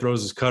away,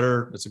 throws his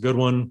cutter. It's a good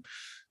one.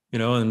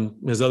 And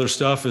his other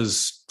stuff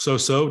is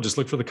so, just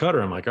look for the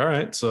cutter." I'm like, all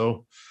right.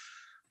 So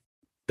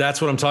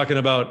that's what I'm talking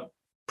about.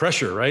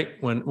 Pressure, right?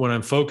 When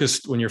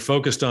you're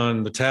focused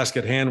on the task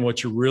at hand,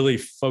 what you're really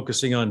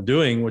focusing on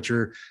doing, what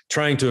you're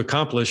trying to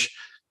accomplish,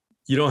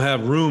 you don't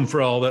have room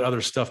for all that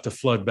other stuff to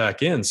flood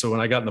back in. So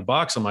when I got in the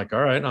box, I'm like, all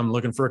right, I'm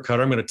looking for a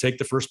cutter. I'm going to take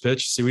the first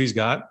pitch, see what he's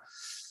got.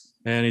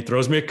 And he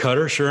throws me a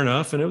cutter, sure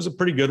enough. And it was a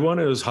pretty good one.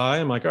 It was high.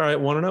 I'm like, all right,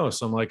 1-0.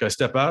 So I'm like, I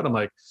step out. I'm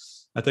like,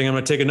 I think I'm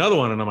going to take another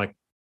one. And I'm like,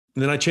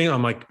 and then I change.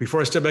 I'm like, before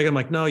I step back, I'm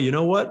like, no, you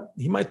know what?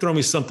 He might throw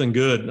me something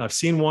good. I've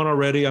seen one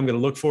already. I'm going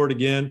to look for it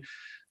again.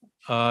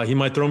 He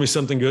might throw me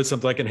something good,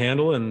 something I can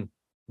handle. And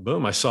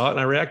boom, I saw it and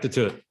I reacted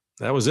to it.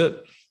 That was it.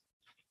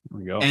 There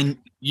we go. And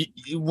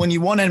when you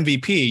won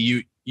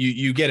MVP,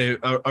 you get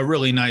a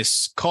really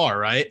nice car,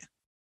 right?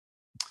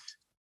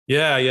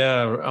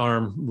 Yeah.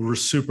 Our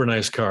super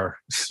nice car,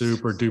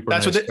 super duper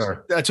nice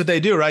car. That's what they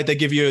do, right?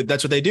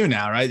 That's what they do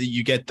now, right?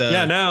 You get the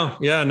now,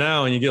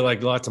 and you get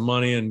like lots of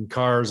money and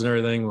cars and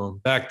everything. Well,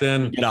 back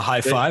then, you get a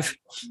high five.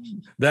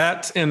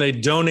 That, and they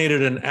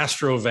donated an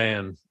Astro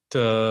van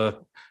to.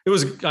 It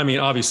was,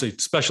 obviously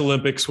Special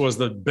Olympics was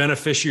the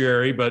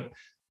beneficiary, but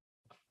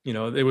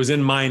it was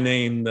in my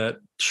name that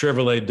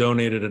Chevrolet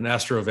donated an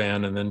Astro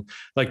van. And then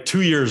like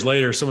 2 years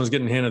later, someone's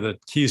getting handed the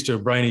keys to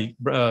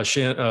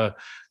a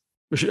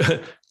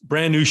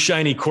brand new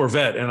shiny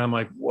Corvette. And I'm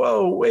like,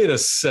 whoa, wait a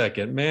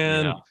second,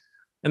 man. Yeah.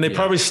 And they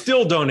probably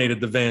still donated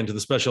the van to the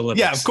Special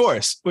Olympics. Yeah, of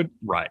course.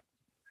 Right.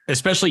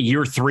 Especially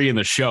year 3 in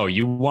the show,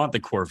 you want the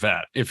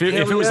Corvette. If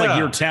it was like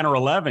year 10 or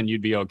 11,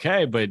 you'd be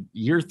okay. But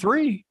year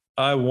 3,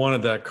 I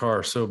wanted that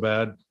car so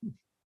bad.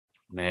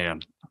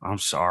 Man, I'm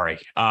sorry.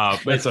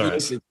 But that's all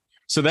right.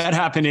 So that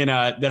happened in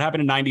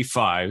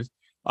 95.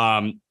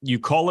 You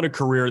call it a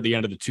career at the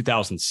end of the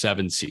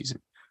 2007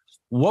 season.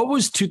 What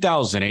was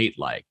 2008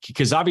 like?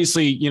 Because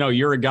obviously,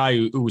 you're a guy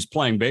who was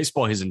playing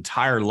baseball his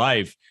entire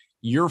life.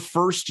 Your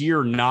first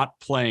year not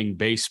playing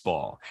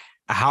baseball,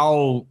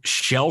 how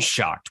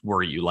shell-shocked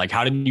were you? Like,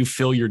 how did you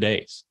fill your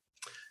days?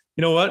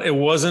 You know what? It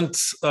wasn't,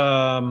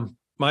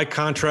 my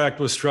contract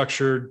was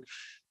structured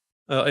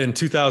in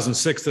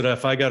 2006 that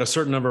if I got a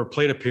certain number of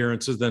plate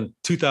appearances, then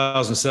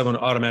 2007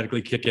 would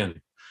automatically kick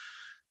in.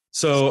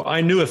 So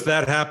I knew if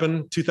that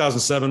happened,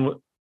 2007,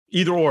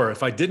 either or,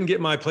 if I didn't get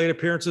my plate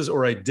appearances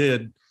or I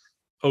did,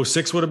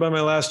 06 would have been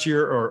my last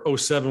year, or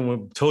 07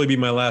 would totally be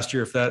my last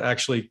year if that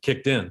actually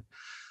kicked in.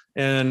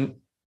 And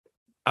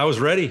I was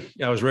ready.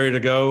 I was ready to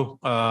go.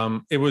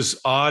 It was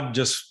odd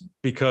just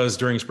because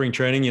during spring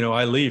training,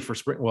 I leave for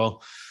spring.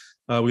 Well,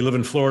 we live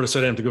in Florida, so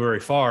I didn't have to go very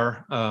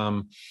far.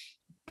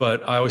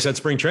 But I always had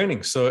spring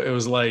training. So it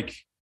was like,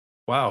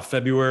 wow,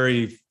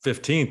 February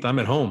 15th, I'm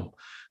at home.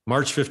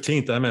 March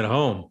 15th, I'm at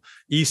home.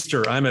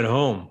 Easter, I'm at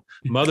home.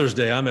 Mother's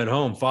Day, I'm at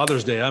home.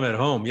 Father's Day, I'm at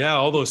home. Yeah,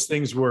 all those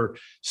things were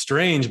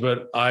strange,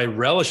 but I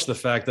relished the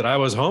fact that I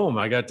was home.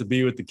 I got to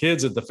be with the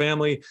kids at the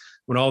family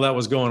when all that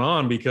was going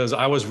on because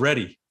I was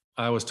ready.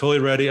 I was totally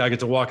ready. I get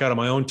to walk out on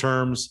my own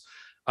terms.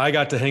 I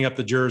got to hang up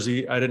the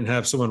jersey. I didn't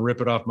have someone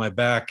rip it off my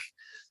back.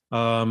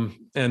 And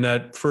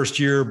that first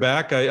year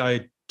back,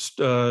 I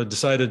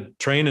decided to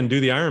train and do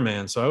the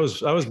Ironman. So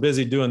I was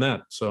busy doing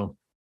that. So.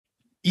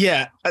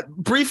 Yeah.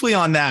 Briefly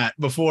on that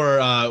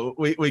before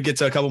we get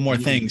to a couple more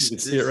things. You can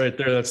see it right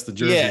there. That's the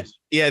jersey.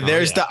 Yeah.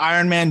 There's the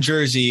Ironman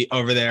jersey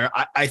over there.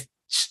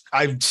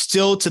 I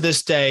still to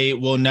this day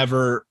will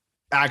never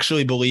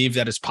actually believe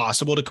that it's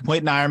possible to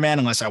complete an Ironman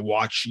unless I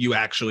watch you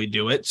actually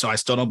do it. So I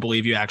still don't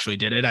believe you actually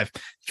did it. I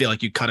feel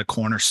like you cut a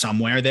corner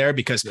somewhere there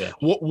because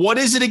what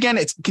is it again?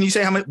 Can you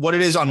say what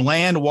it is on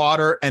land,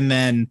 water, and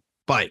then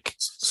bike?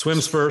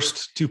 Swims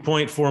first,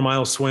 2.4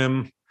 mile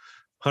swim,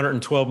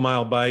 112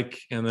 mile bike,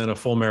 and then a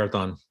full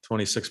marathon,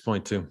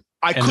 26.2.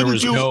 I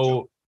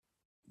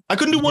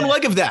couldn't do one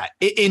leg of that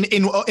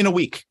in a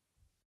week.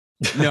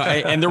 No,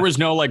 and there was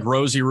no like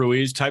Rosie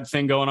Ruiz type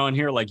thing going on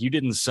here. Like you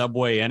didn't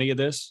Subway any of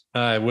this.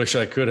 I wish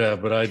I could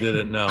have, but I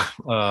didn't know.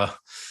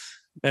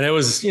 And it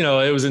was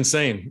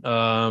insane.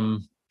 I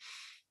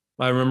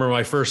remember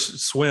my first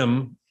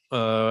swim,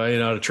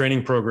 a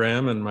training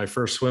program, and my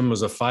first swim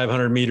was a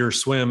 500 meter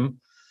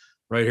swim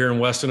right here in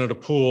Weston at a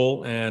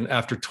pool. And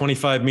after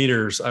 25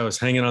 meters, I was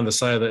hanging on the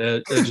side of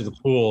the edge of the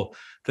pool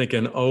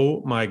thinking,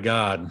 oh my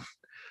God,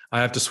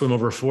 I have to swim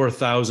over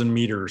 4,000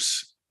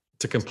 meters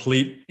to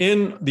complete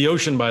in the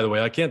ocean. By the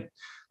way, I can't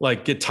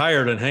like get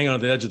tired and hang on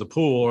the edge of the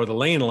pool or the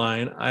lane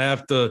line. I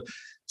have to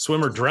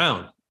swim or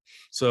drown.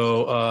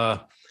 So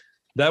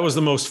that was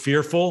the most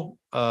fearful.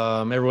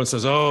 Everyone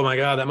says, oh my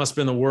God, that must've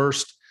been the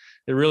worst.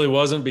 It really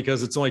wasn't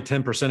because it's only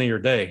 10% of your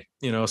day,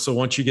 So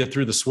once you get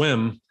through the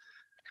swim,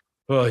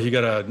 you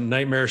got a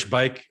nightmarish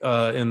bike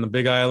in the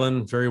Big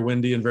Island, very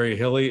windy and very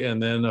hilly.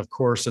 And then of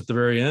course, at the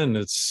very end,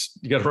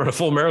 you got to run a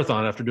full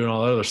marathon after doing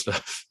all that other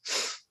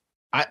stuff.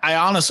 I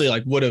honestly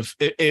would have,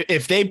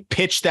 if they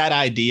pitched that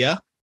idea,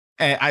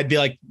 I'd be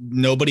like,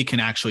 nobody can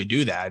actually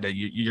do that.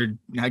 You're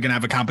going to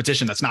have a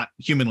competition that's not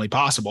humanly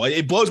possible.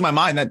 It blows my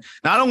mind that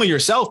not only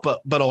yourself,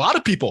 but a lot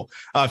of people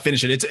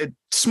finish it. It's a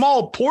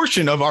small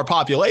portion of our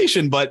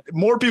population, but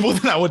more people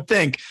than I would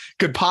think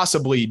could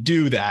possibly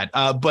do that.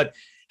 But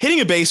hitting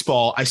a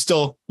baseball, I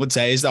still would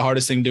say, is the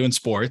hardest thing to do in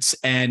sports.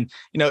 And,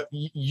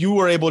 you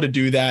were able to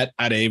do that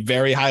at a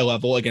very high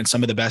level against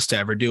some of the best to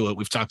ever do it.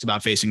 We've talked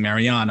about facing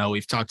Mariano.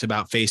 We've talked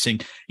about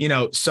facing,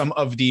 some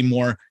of the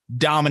more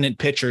dominant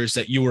pitchers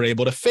that you were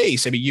able to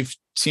face. I mean, you've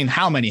seen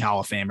how many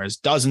Hall of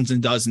Famers, dozens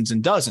and dozens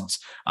and dozens,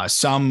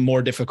 some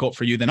more difficult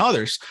for you than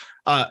others.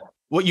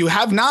 What you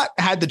have not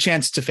had the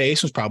chance to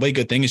face was probably a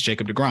good thing is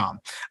Jacob deGrom.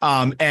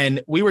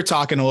 And we were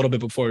talking a little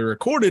bit before we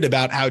recorded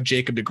about how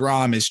Jacob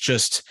deGrom is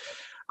just,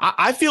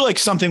 I feel like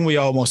something we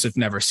almost have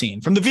never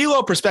seen. From the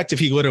velo perspective,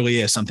 he literally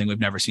is something we've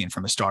never seen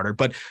from a starter,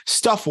 but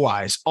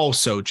stuff-wise,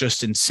 also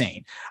just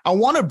insane. I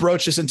want to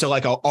broach this into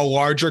a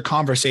larger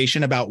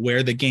conversation about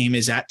where the game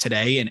is at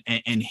today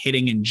and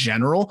hitting in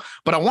general,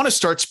 but I want to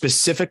start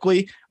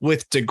specifically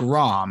with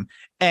deGrom.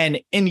 And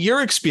in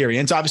your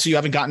experience, obviously you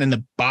haven't gotten in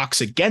the box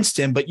against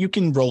him, but you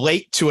can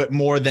relate to it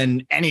more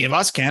than any of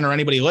us can or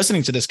anybody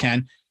listening to this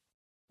can.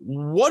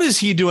 What is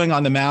he doing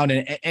on the mound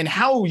and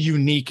how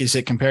unique is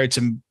it compared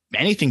to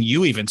anything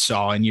you even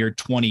saw in your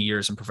 20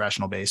 years in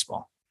professional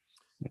baseball?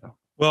 Yeah.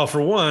 Well, for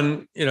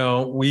one,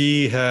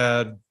 we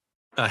had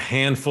a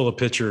handful of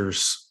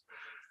pitchers,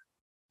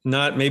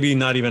 maybe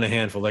not even a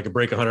handful, that could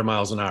break 100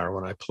 miles an hour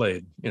when I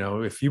played.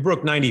 If you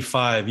broke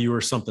 95, you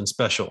were something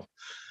special.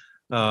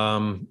 There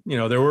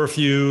were a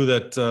few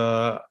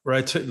that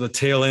right to the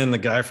tail end, the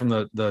guy from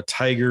the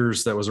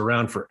Tigers that was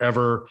around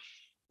forever.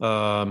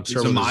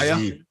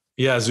 Maya?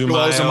 Yeah,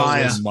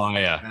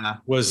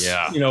 Zumaya was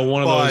yeah.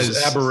 One of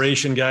those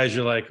aberration guys.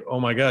 You're like, oh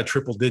my God,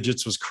 triple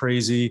digits was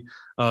crazy.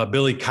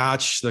 Billy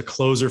Koch, the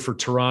closer for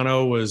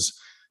Toronto, was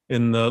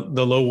in the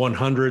low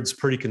 100s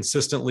pretty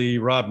consistently.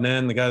 Rob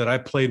Nen, the guy that I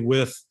played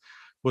with,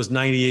 was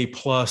 98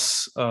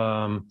 plus.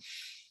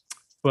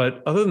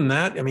 But other than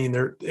that, I mean,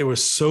 it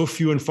was so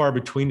few and far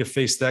between to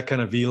face that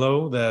kind of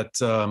velo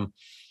that,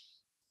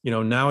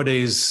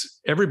 nowadays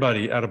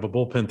everybody out of a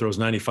bullpen throws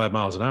 95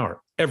 miles an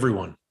hour.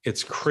 Everyone.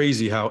 It's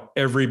crazy how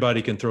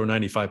everybody can throw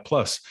 95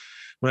 plus.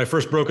 When I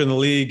first broke in the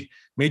league,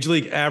 Major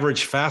League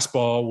average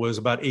fastball was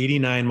about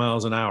 89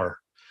 miles an hour.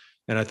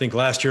 And I think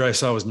last year I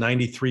saw was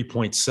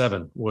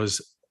 93.7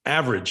 was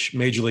average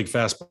Major League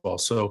fastball.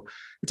 So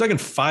you're talking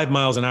 5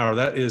 miles an hour.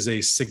 That is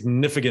a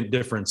significant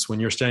difference when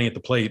you're standing at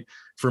the plate.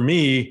 For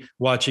me,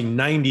 watching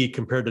 90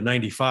 compared to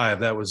 95,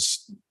 that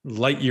was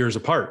light years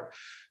apart.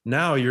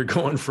 Now you're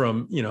going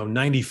from,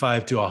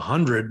 95 to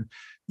 100,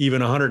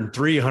 even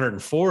 103,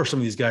 104. Some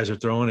of these guys are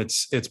throwing.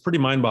 It's pretty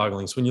mind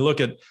boggling. So when you look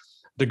at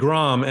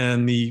DeGrom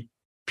and the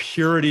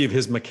purity of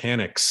his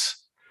mechanics,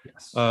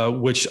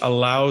 which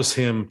allows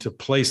him to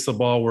place the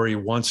ball where he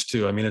wants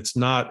to. I mean, it's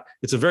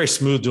a very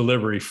smooth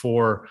delivery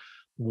for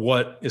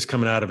what is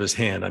coming out of his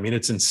hand. I mean,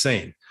 it's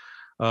insane.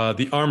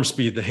 The arm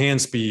speed, the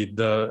hand speed,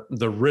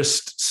 the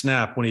wrist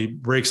snap when he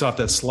breaks off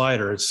that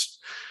slider.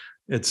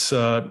 It's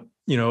a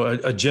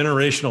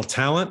generational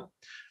talent.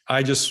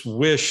 I just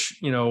wish,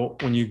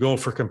 when you go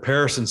for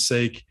comparison's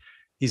sake,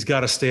 he's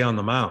got to stay on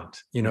the mound.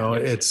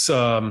 It's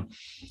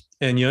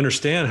and you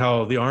understand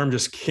how the arm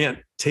just can't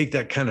take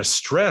that kind of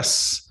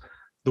stress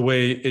the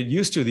way it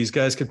used to. These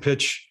guys could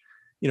pitch,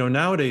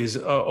 nowadays a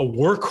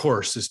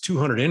workhorse is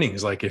 200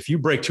 innings. Like if you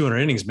break 200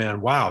 innings,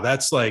 man, wow,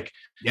 that's like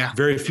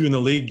very few in the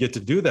league get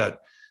to do that.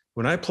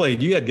 When I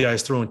played, you had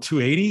guys throwing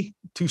 280,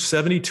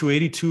 270,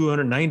 280,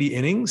 290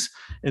 innings.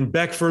 And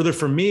back further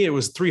from me, it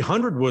was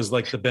 300 was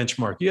like the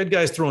benchmark. You had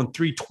guys throwing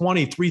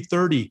 320,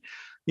 330,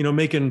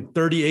 making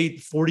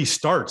 38, 40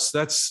 starts.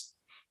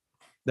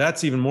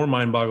 That's even more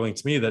mind-boggling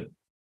to me that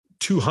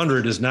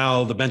 200 is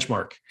now the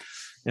benchmark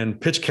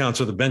and pitch counts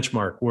are the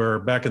benchmark, where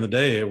back in the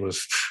day it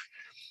was.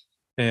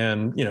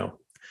 And,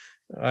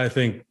 I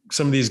think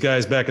some of these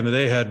guys back in the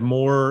day had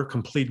more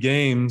complete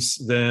games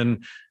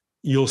than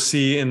you'll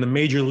see in the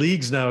major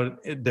leagues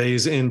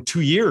nowadays in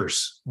 2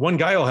 years. One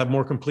guy will have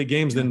more complete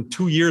games than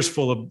 2 years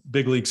full of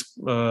big leagues.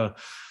 And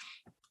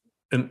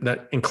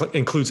that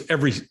includes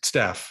every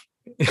staff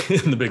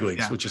in the big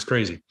leagues, which is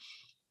crazy.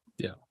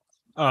 Yeah.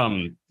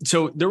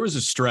 So there was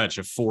a stretch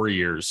of 4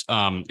 years.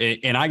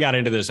 And I got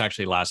into this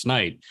actually last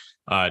night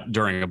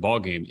during a ball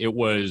game. It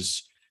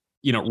was,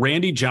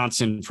 Randy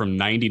Johnson from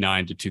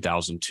 99 to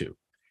 2002.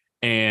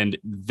 And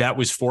that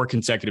was 4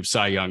 consecutive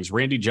Cy Youngs.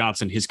 Randy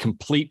Johnson, his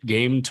complete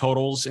game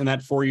totals in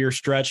that 4-year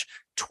stretch,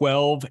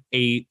 12,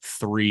 8,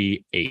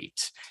 3,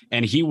 8.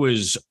 And he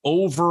was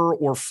over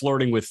or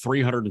flirting with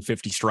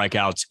 350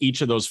 strikeouts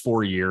each of those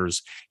 4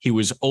 years. He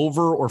was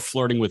over or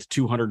flirting with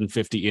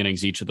 250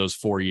 innings each of those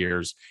 4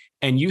 years.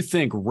 And you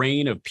think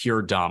reign of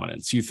pure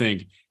dominance. You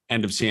think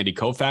end of Sandy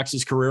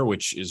Koufax's career,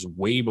 which is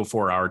way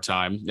before our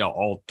time,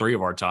 all 3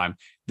 of our time.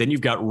 Then you've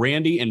got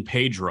Randy and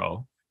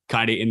Pedro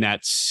kind of in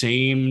that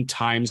same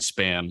time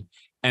span.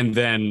 And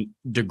then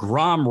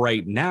DeGrom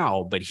right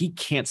now, but he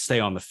can't stay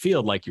on the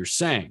field, like you're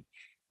saying.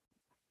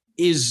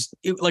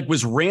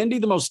 Was Randy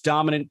the most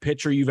dominant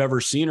pitcher you've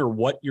ever seen, or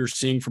what you're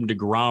seeing from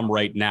DeGrom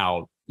right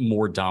now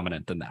more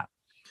dominant than that?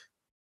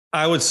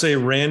 I would say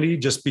Randy,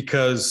 just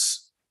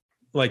because,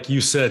 like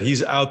you said,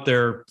 he's out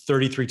there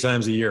 33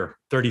 times a year,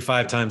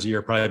 35 times a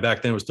year. Probably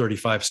back then it was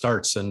 35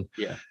 starts, and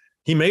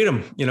he made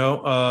them,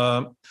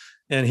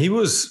 and he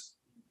was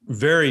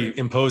very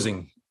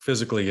imposing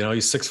physically.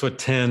 He's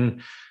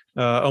 6'10",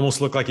 almost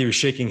looked like he was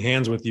shaking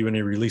hands with you when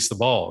he released the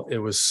ball.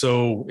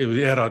 He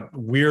had a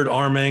weird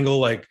arm angle,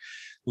 like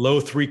low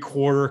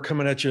 3/4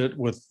 coming at you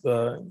with,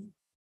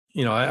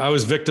 I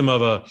was victim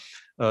of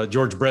a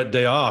George Brett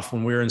day off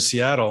when we were in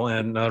Seattle,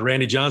 and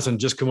Randy Johnson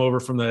just come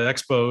over from the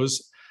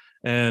Expos,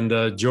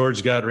 and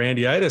George got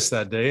Randy-itis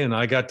that day, and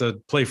I got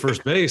to play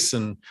first base,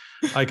 and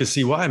I could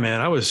see why, man.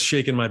 I was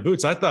shaking my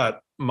boots. I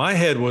thought my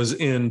head was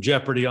in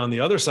jeopardy on the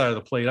other side of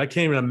the plate. I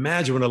can't even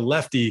imagine when a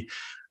lefty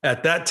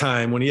at that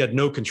time, when he had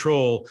no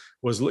control,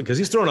 was, because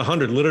he's throwing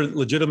 100,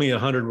 legitimately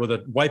 100 with a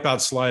wipeout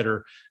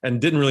slider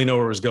and didn't really know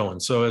where it was going.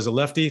 So as a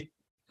lefty,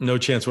 no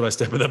chance would I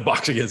step in that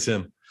box against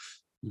him.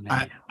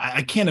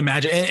 I can't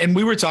imagine. And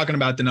we were talking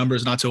about the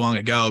numbers not so long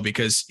ago,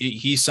 because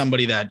he's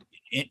somebody that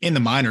in the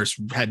minors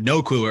had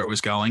no clue where it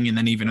was going. And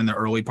then even in the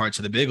early parts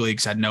of the big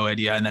leagues had no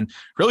idea. And then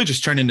really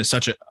just turned into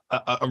such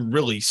a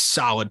really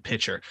solid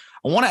pitcher.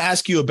 I want to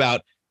ask you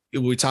about,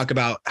 we talk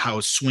about how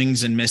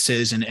swings and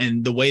misses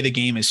and the way the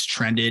game is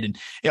trended. And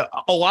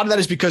a lot of that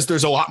is because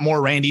there's a lot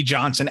more Randy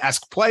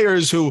Johnson-esque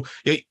players who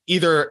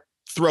either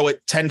throw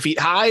it 10 feet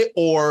high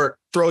or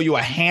throw you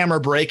a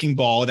hammer breaking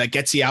ball that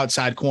gets the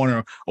outside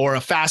corner, or a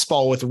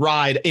fastball with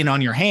ride in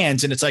on your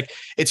hands. And it's like,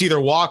 it's either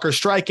walk or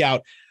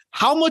strikeout.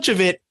 How much of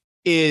it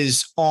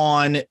is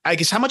on, I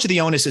guess, how much of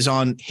the onus is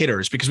on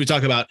hitters? Because we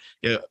talk about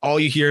all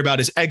you hear about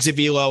is exit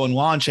velo and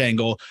launch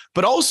angle,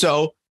 but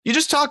also you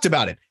just talked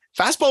about it.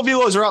 Fastball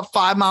velos are up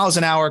 5 miles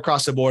an hour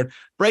across the board.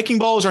 Breaking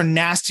balls are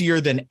nastier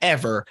than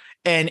ever.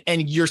 And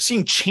you're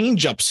seeing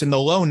changeups in the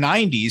low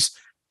 90s.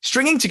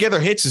 Stringing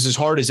together hits is as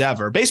hard as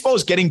ever. Baseball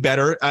is getting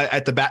better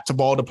at the bat to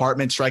ball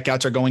department.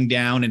 Strikeouts are going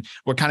down, and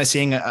we're kind of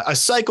seeing a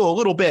cycle a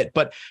little bit.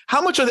 But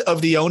how much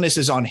of the onus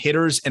is on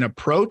hitters and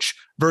approach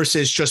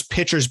versus just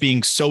pitchers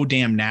being so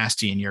damn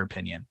nasty, in your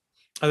opinion?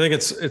 I think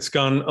it's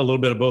gone a little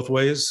bit of both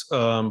ways.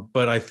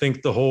 But I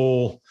think the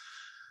whole,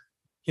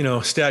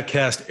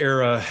 StatCast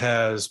era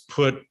has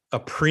put a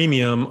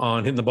premium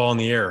on hitting the ball in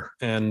the air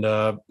and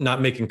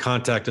not making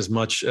contact as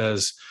much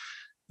as,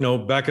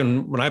 back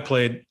when I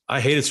played, I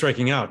hated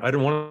striking out. I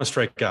didn't want to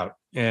strike out.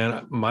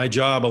 And my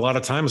job a lot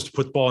of times was to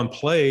put the ball in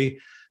play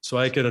so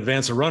I could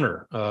advance a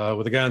runner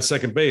with a guy on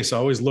second base. I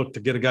always look to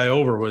get a guy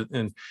over with.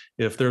 And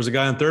if there's a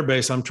guy on third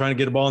base, I'm trying to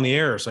get a ball in the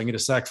air so I can get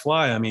a sac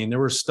fly. I mean, there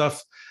was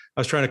stuff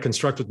I was trying to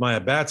construct with my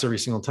at-bats every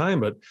single time,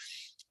 but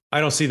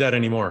I don't see that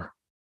anymore.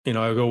 I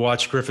go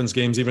watch Griffin's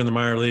games, even in the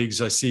minor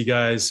leagues. I see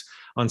guys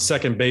on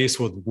second base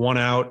with one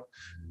out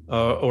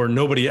or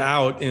nobody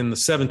out in the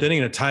seventh inning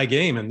in a tie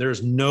game. And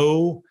there's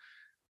no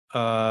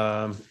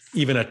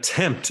even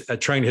attempt at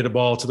trying to hit a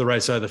ball to the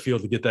right side of the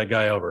field to get that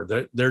guy over.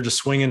 They're just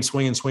swinging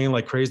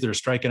like crazy. They're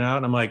striking out.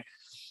 And I'm like,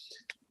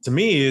 to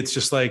me, it's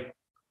just like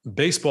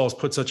baseball's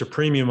put such a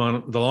premium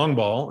on the long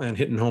ball and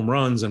hitting home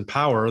runs and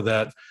power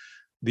that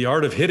the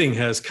art of hitting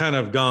has kind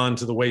of gone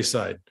to the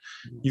wayside.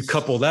 You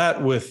couple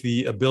that with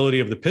the ability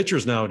of the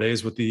pitchers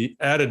nowadays with the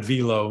added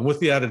velo, and with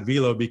the added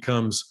velo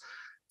becomes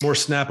more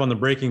snap on the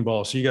breaking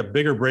ball. So you got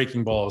bigger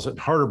breaking balls and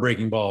harder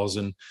breaking balls.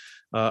 And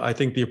I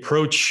think the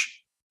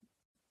approach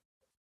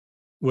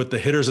with the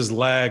hitters has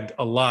lagged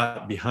a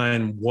lot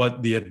behind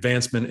what the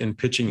advancement in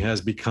pitching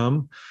has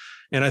become.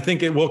 And I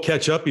think it will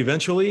catch up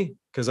eventually,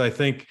 because I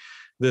think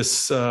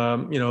this,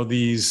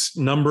 these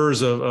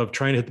numbers of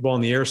trying to hit the ball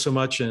in the air so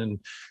much and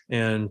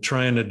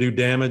trying to do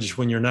damage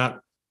when you're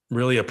not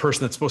really a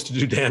person that's supposed to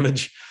do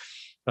damage.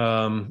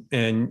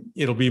 And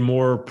it'll be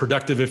more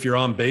productive if you're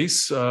on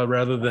base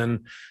rather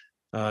than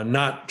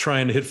not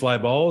trying to hit fly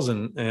balls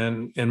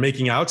and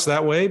making outs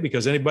that way,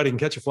 because anybody can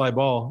catch a fly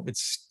ball.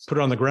 It's put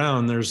it on the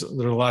ground. There's a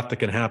lot that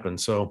can happen.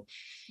 So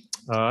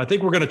I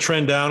think we're going to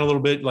trend down a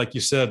little bit. Like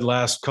you said,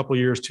 last couple of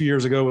years, 2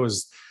 years ago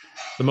was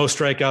the most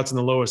strikeouts and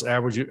the lowest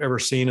average you've ever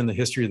seen in the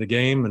history of the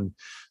game. And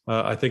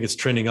I think it's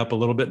trending up a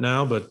little bit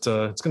now, but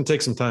it's going to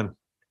take some time.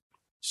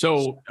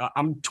 So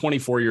I'm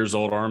 24 years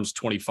old, Arm's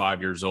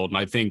 25 years old. And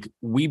I think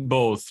we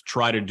both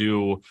try to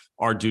do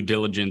our due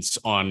diligence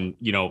on,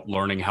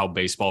 learning how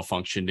baseball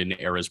functioned in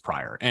eras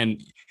prior.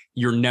 And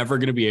you're never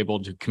going to be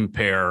able to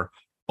compare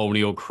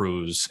O'Neal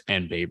Cruz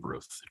and Babe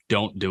Ruth.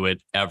 Don't do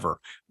it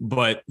ever.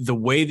 But the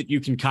way that you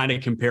can kind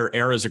of compare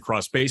eras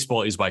across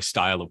baseball is by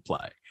style of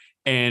play.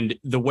 And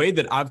the way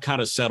that I've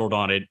kind of settled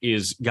on it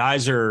is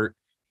guys are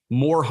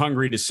more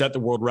hungry to set the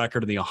world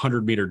record in the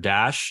 100-meter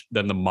dash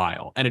than the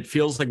mile. And it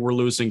feels like we're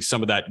losing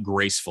some of that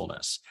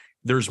gracefulness.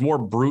 There's more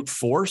brute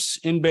force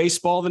in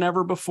baseball than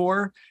ever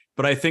before,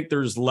 but I think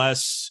there's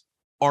less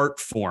art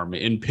form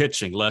in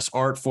pitching, less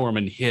art form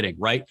in hitting,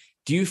 right?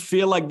 Do you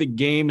feel like the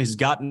game has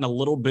gotten a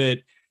little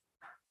bit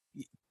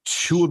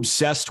too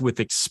obsessed with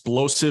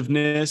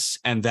explosiveness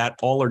and that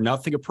all or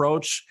nothing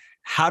approach?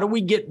 How do we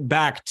get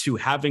back to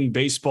having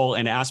baseball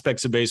and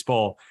aspects of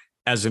baseball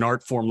as an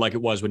art form like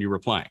it was when you were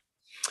playing?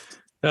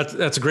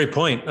 That's a great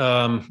point.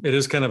 It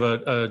is kind of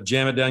a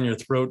jam it down your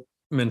throat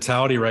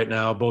mentality right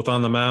now, both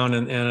on the mound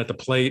and at the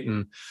plate.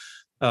 And,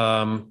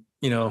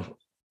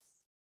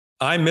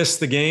 I miss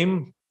the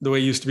game the way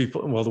it used to be.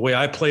 Well, the way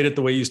I played it,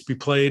 the way it used to be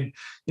played,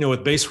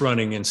 with base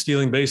running and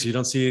stealing bases. You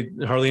don't see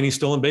hardly any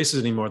stolen bases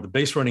anymore. The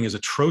base running is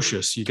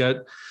atrocious. You got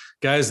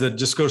guys that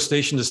just go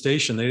station to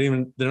station.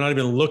 They're not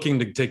even looking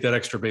to take that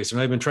extra base.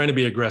 And I've been trying to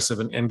be aggressive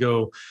and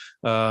go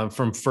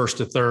from first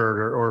to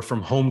third or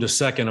from home to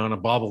second on a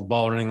bobbled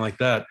ball or anything like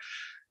that.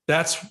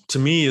 That's, to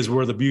me, is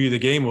where the beauty of the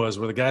game was,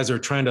 where the guys are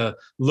trying to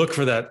look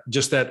for that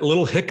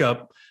little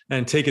hiccup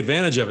and take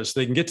advantage of it so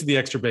they can get to the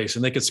extra base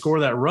and they could score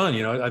that run.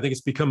 I think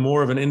it's become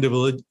more of an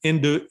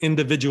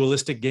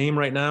individualistic game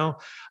right now.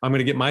 I'm going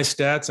to get my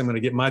stats. I'm going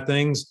to get my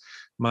things,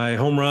 my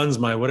home runs,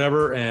 my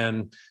whatever.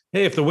 And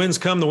hey, if the wins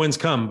come, the wins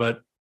come. But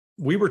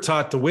we were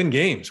taught to win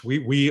games.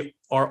 We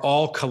are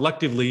all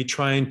collectively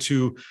trying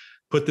to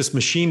put this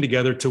machine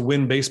together to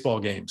win baseball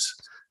games.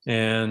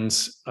 And,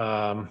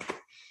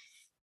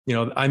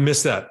 I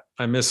miss that.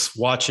 I miss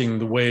watching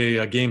the way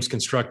a game's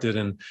constructed.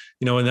 And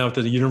now with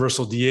the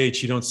universal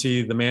DH, you don't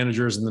see the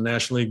managers in the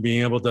National League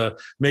being able to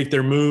make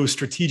their moves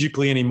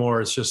strategically anymore.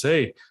 It's just,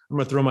 hey, I'm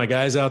going to throw my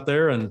guys out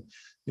there and,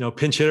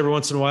 pinch hit every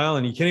once in a while.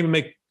 And you can't even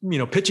make,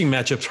 pitching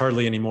matchups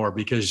hardly anymore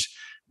because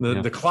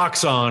the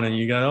clock's on and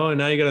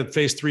now you got to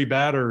face three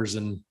batters.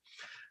 And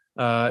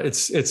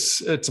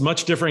it's a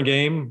much different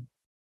game,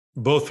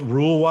 both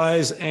rule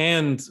wise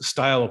and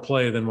style of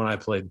play than when I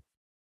played.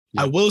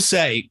 I will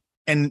say,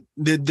 and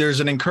there's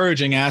an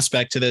encouraging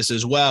aspect to this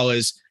as well,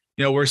 is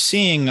we're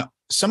seeing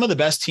some of the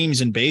best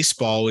teams in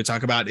baseball. We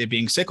talk about it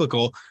being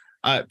cyclical.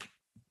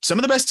 Some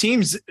of the best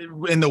teams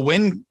in the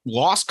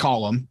win-loss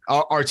column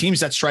are teams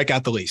that strike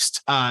out the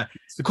least.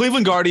 The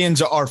Cleveland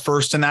Guardians are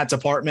first in that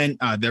department.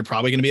 They're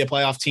probably going to be a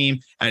playoff team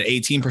at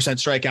 18%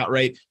 strikeout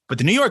rate. But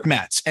the New York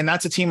Mets, and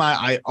that's a team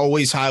I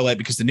always highlight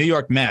because the New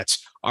York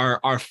Mets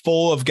are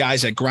full of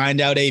guys that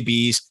grind out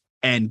ABs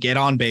and get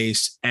on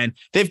base. And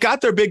they've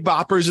got their big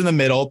boppers in the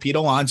middle, Pete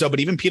Alonso, but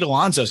even Pete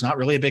Alonso is not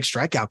really a big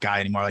strikeout guy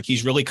anymore. Like,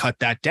 he's really cut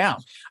that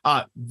down.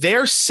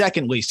 They're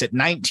second least at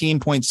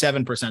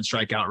 19.7%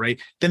 strikeout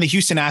rate. Then the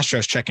Houston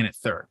Astros check in at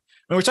third.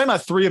 I mean, we're talking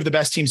about three of the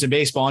best teams in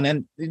baseball. And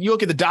then you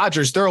look at the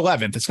Dodgers, they're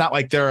 11th. It's not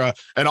like they're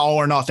an all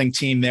or nothing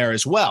team there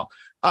as well.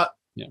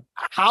 Yeah.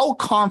 How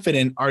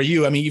confident are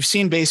you? I mean, you've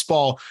seen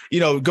baseball,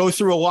 go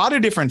through a lot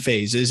of different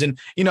phases. And,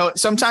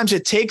 sometimes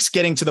it takes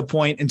getting to the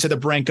point and to the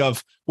brink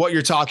of what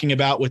you're talking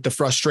about with the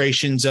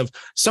frustrations of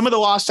some of the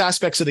lost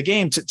aspects of the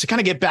game to kind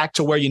of get back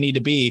to where you need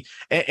to be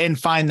and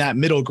find that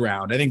middle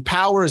ground. I think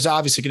power is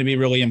obviously going to be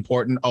really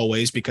important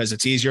always because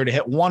it's easier to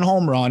hit one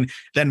home run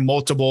than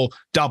multiple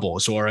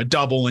doubles or a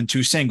double and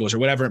two singles or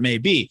whatever it may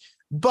be.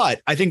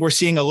 But I think we're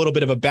seeing a little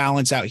bit of a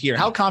balance out here.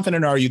 How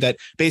confident are you that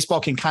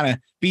baseball can kind of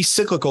be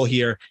cyclical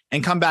here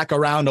and come back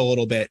around a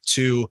little bit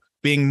to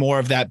being more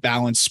of that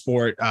balanced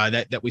sport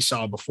that we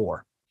saw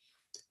before?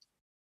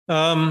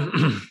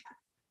 I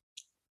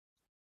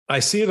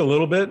see it a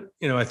little bit.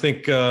 I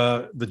think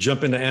the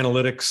jump into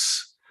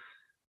analytics,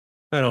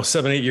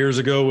 7-8 years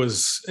ago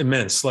was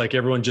immense. Like,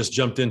 everyone just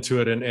jumped into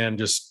it and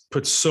just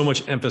put so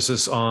much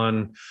emphasis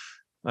on.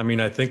 I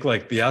mean, I think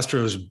like the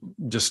Astros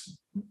just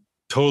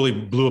totally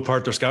blew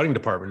apart their scouting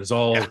department. It's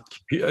all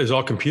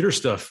computer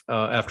stuff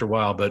after a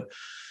while. But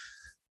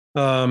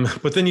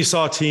then you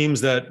saw teams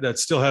that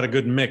still had a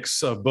good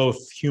mix of both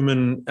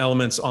human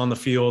elements on the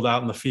field,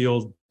 out in the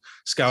field,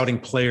 scouting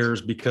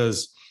players,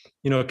 because,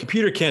 a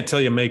computer can't tell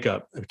you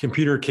makeup. A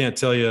computer can't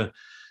tell you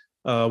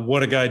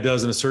what a guy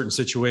does in a certain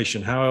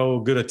situation, how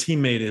good a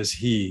teammate is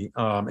he.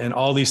 And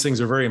all these things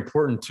are very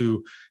important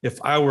to,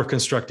 if I were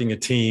constructing a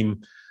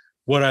team,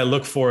 what I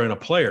look for in a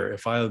player.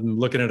 If I'm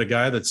looking at a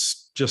guy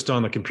that's just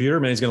on the computer,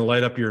 man, he's going to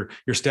light up your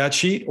stat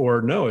sheet,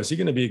 or no, is he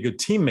going to be a good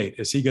teammate?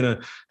 Is he going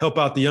to help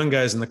out the young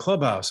guys in the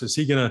clubhouse? Is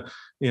he going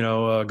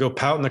to, go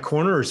pout in the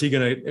corner, or is he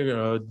going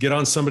to get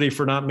on somebody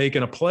for not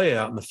making a play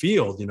out in the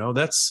field?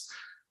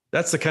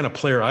 That's the kind of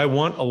player I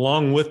want,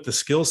 along with the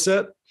skill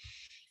set.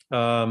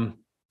 And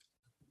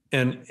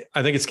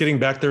I think it's getting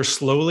back there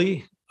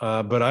slowly,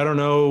 but I don't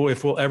know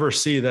if we'll ever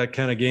see that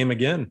kind of game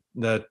again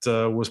that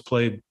was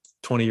played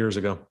 20 years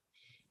ago.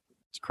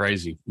 It's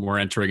crazy. We're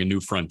entering a new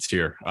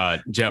frontier.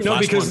 Jeff,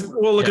 because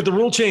look at the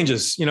rule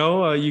changes.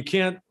 You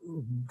can't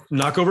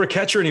knock over a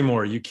catcher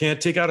anymore. You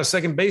can't take out a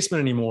second baseman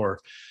anymore.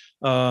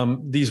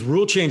 These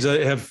rule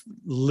changes have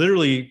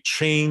literally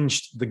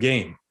changed the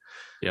game.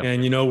 Yep.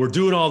 And, we're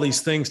doing all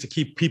these things to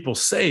keep people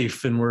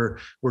safe, and we're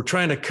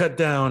trying to cut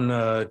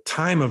down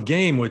time of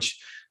game,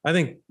 which I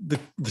think the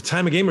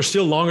time of game are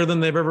still longer than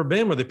they've ever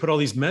been, where they put all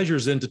these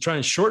measures in to try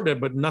and shorten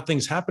it, but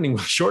nothing's happening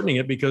with shortening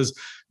it because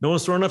no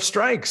one's throwing enough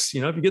strikes.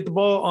 If you get the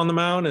ball on the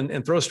mound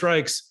and throw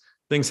strikes,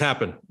 things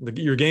happen.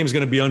 Your game's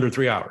going to be under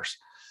 3 hours.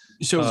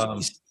 So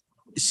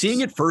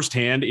seeing it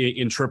firsthand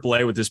in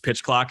AAA with this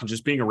pitch clock and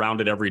just being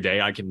around it every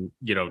day, I can,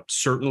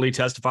 certainly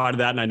testify to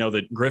that. And I know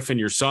that Griffin,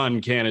 your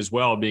son, can as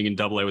well, being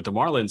in AA with the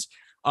Marlins.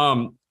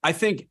 I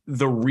think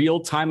the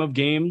real time of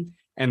game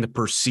and the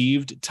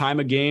perceived time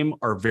of game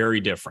are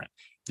very different.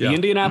 The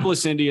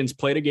Indianapolis Indians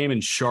played a game in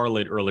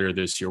Charlotte earlier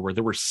this year where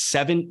there were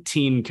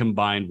 17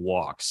 combined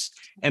walks,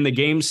 and the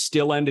game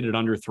still ended at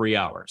under 3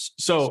 hours.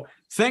 So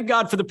thank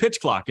God for the pitch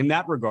clock in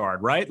that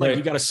regard, right? Like,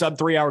 you got a sub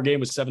 3 hour game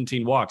with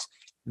 17 walks.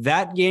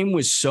 That game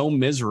was so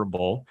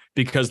miserable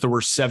because there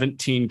were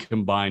 17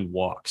 combined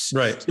walks.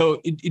 Right.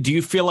 So do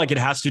you feel like it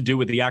has to do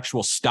with the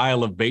actual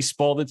style of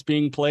baseball that's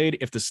being played?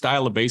 If the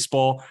style of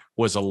baseball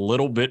was a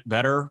little bit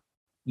better,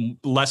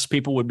 less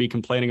people would be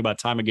complaining about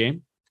time of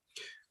game?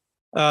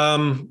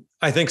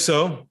 I think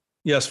so.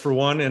 Yes, for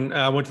one. And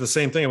I went to the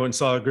same thing. I went and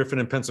saw Griffin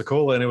in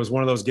Pensacola, and it was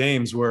one of those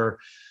games where,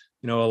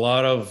 a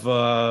lot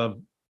of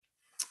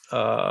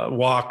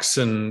walks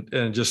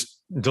and just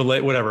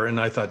delay, whatever. And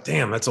I thought,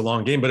 damn, that's a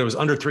long game, but it was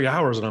under 3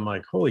 hours. And I'm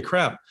like, holy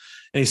crap.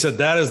 And he said,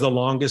 that is the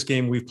longest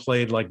game we've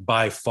played, like,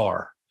 by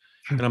far.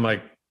 And I'm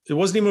like, it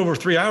wasn't even over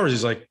 3 hours.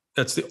 He's like,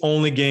 that's the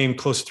only game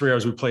close to 3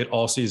 hours we played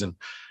all season.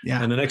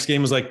 Yeah. And the next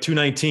game was like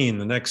 219.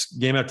 The next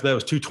game after that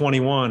was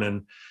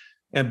 221.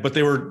 But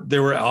they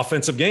were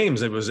offensive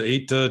games. It was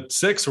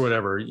 8-6 or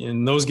whatever.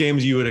 In those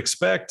games you would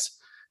expect,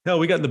 hell,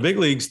 we got in the big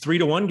leagues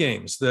 3-1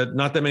 games that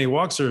not that many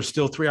walks are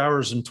still 3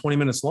 hours and 20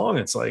 minutes long.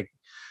 It's like,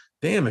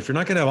 damn, if you're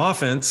not going to have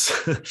offense,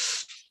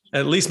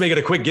 at least make it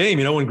a quick game.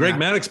 When Greg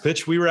Maddux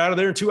pitched, we were out of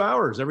there in 2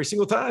 hours every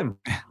single time.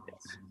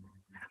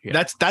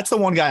 Yeah. That's the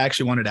one guy I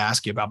actually wanted to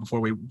ask you about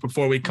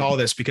before we call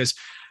this, because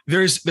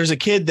there's a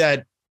kid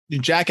that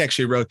Jack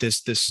actually wrote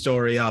this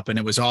story up, and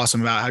it was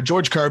awesome about how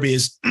George Kirby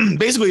is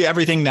basically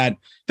everything that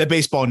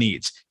baseball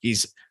needs.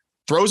 He's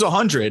throws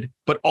 100,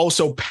 but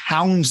also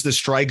pounds the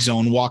strike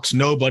zone, walks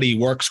nobody,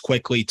 works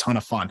quickly, ton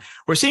of fun.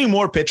 We're seeing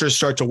more pitchers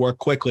start to work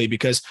quickly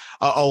because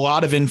a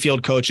lot of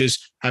infield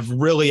coaches have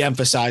really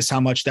emphasized how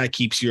much that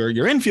keeps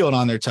your infield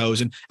on their toes.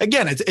 And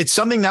again, it's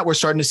something that we're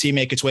starting to see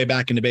make its way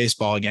back into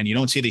baseball again. You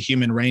don't see the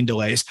human rain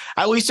delays,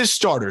 at least as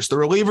starters. The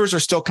relievers are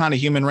still kind of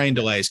human rain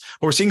delays,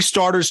 but we're seeing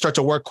starters start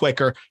to work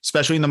quicker,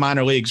 especially in the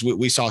minor leagues.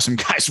 We saw some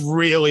guys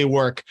really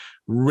work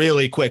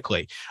really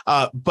quickly.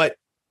 But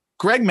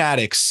Greg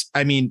Maddux,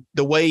 I mean,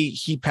 the way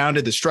he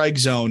pounded the strike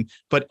zone,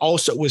 but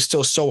also was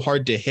still so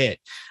hard to hit.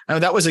 I know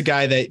that was a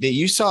guy that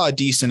you saw a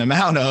decent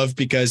amount of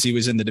because he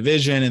was in the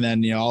division. And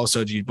then,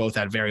 also you both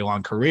had very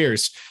long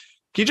careers.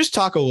 Can you just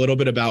talk a little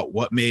bit about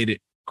what made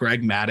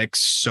Greg Maddux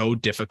so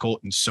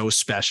difficult and so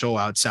special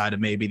outside of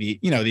maybe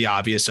the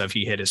obvious of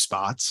he hit his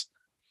spots?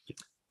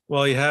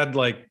 Well, he had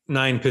like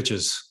 9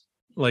 pitches,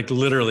 like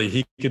literally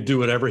he could do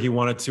whatever he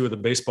wanted to with the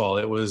baseball.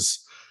 It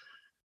was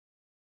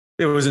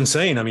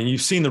insane. I mean,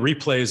 you've seen the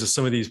replays of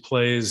some of these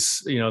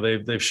plays,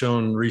 they've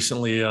shown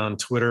recently on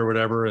Twitter or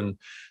whatever, and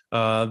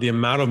the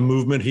amount of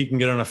movement he can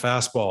get on a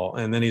fastball.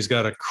 And then he's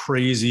got a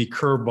crazy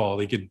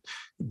curveball.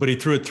 But he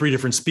threw at 3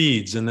 different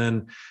speeds. And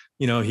then,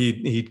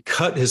 he'd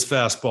cut his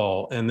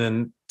fastball and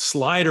then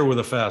slider with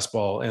a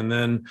fastball and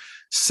then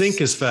sink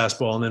his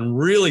fastball and then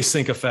really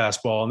sink a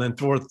fastball and then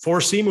four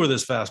seam with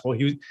his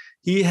fastball.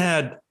 He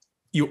had,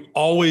 you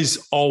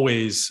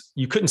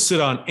couldn't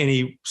sit on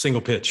any single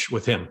pitch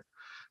with him,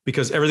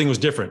 because everything was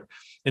different.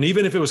 And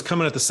even if it was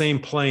coming at the same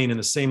plane in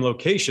the same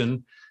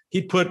location,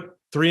 he'd put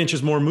 3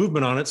 inches more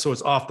movement on it. So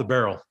it's off the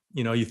barrel.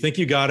 You think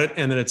you got it.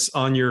 And then it's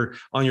on your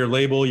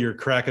label, you're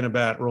cracking a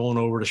bat, rolling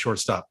over to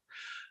shortstop.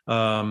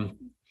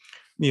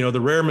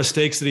 The rare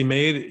mistakes that he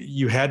made,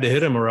 you had to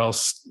hit him or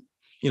else,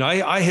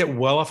 I hit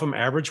well off him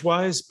average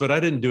wise, but I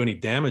didn't do any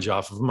damage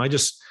off of him. I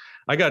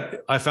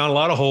found a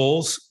lot of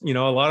holes, a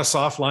lot of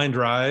soft line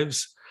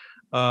drives.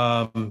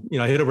 I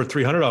hit over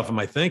 300 off him,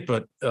 I think,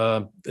 but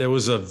it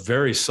was a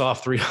very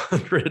soft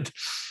 300.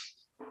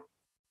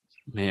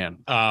 Man.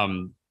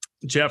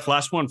 Jeff,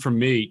 last one from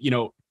me.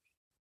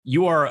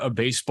 You are a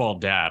baseball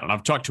dad, and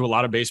I've talked to a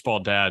lot of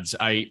baseball dads.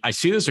 I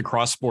see this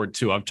across sport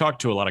too. I've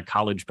talked to a lot of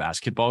college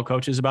basketball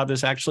coaches about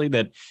this, actually,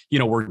 that,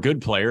 were good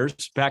players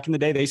back in the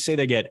day. They say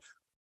they get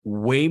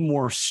way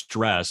more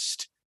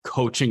stressed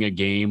coaching a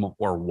game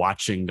or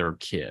watching their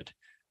kid.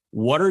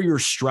 What are your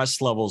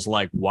stress levels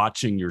like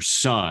watching your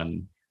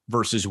son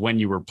versus when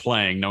you were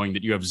playing, knowing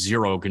that you have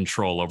zero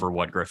control over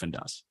what Griffin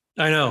does?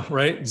 I know,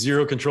 right?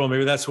 Zero control.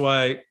 Maybe that's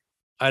why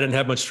I didn't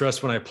have much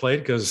stress when I played,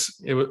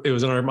 because it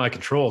was under my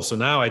control. So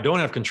now I don't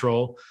have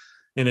control,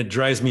 and it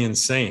drives me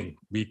insane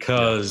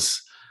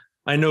because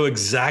I know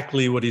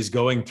exactly what he's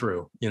going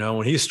through.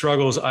 When he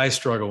struggles, I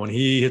struggle. When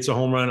he hits a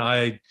home run,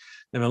 I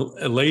am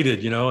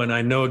elated, and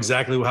I know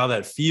exactly how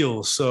that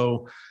feels.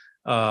 So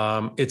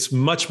it's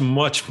much,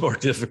 much more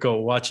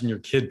difficult watching your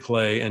kid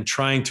play and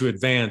trying to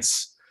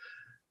advance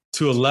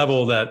to a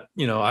level that,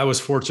 I was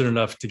fortunate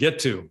enough to get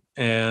to,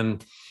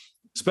 and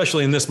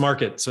especially in this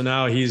market. So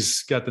now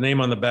he's got the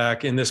name on the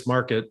back in this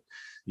market,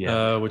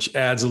 which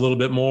adds a little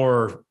bit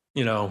more,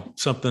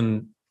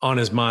 something on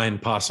his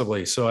mind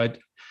possibly. So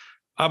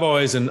I've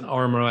always, and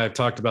Arm and I have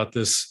talked about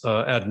this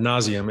ad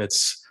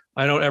nauseum.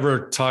 I don't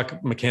ever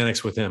talk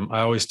mechanics with him.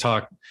 I always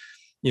talk,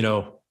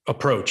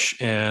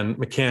 approach and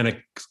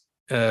mechanic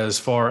as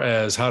far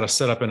as how to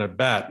set up an at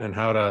bat and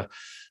how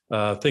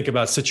to think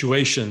about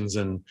situations.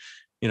 And,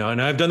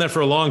 and I've done that for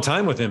a long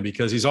time with him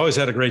because he's always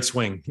had a great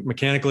swing.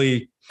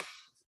 Mechanically,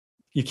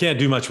 you can't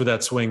do much with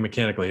that swing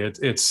mechanically.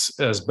 It's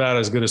as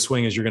good a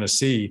swing as you're going to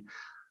see.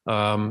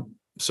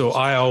 So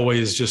I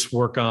always just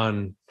work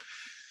on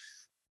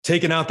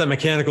taking out that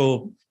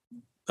mechanical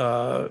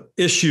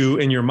issue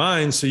in your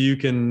mind so you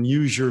can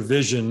use your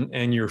vision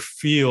and your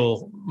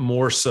feel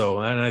more so.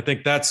 And I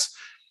think that's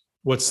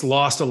what's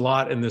lost a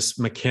lot in this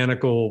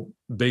mechanical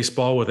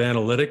baseball with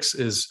analytics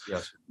is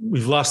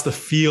we've lost the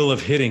feel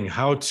of hitting,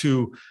 how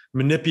to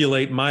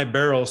manipulate my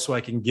barrel so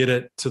I can get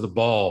it to the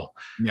ball,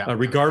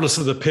 regardless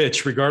of the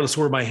pitch, regardless of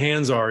where my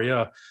hands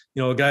are.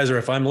 Guys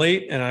if I'm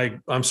late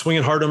and I'm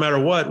swinging hard no matter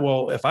what.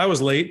 Well, if I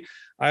was late,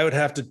 I would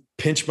have to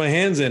pinch my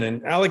hands in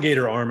and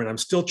alligator arm, and I'm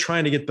still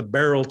trying to get the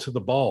barrel to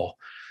the ball,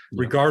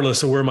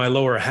 regardless of where my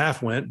lower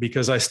half went,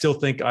 because I still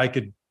think I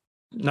could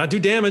not do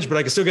damage, but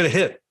I can still get a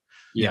hit.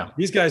 Yeah.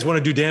 These guys want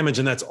to do damage,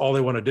 and that's all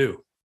they want to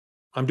do.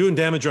 I'm doing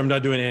damage or I'm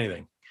not doing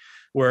anything.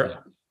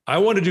 Where I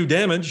want to do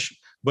damage,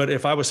 but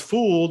if I was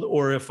fooled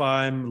or if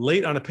I'm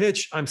late on a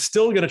pitch, I'm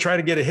still going to try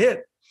to get a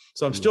hit.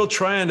 So I'm still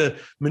trying to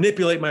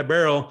manipulate my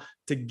barrel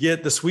to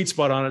get the sweet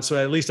spot on it, so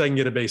at least I can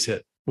get a base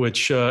hit,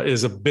 which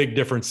is a big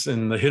difference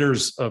in the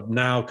hitters of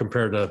now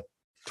compared to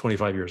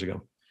 25 years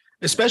ago.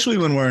 Especially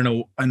when we're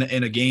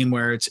in a game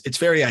where it's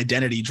very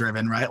identity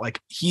driven, right? Like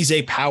he's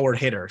a power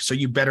hitter, so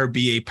you better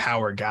be a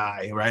power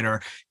guy, right?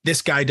 Or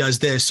this guy does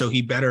this, so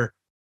he better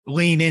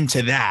lean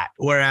into that.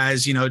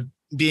 Whereas,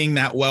 being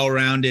that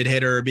well-rounded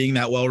hitter, being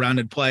that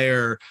well-rounded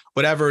player,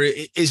 whatever,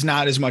 is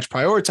not as much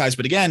prioritized.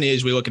 But again,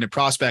 as we're looking at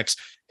prospects,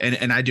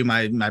 and I do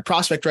my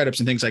prospect write-ups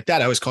and things like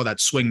that, I always call that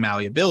swing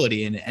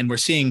malleability. And we're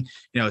seeing,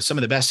 some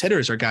of the best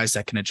hitters are guys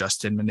that can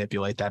adjust and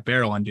manipulate that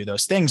barrel and do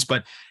those things.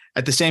 But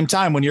at the same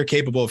time, when you're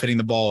capable of hitting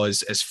the ball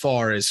as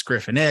far as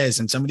Griffin is,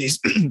 and some of these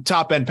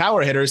top end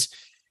power hitters,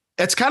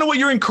 that's kind of what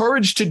you're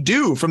encouraged to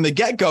do from the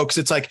get-go. Cause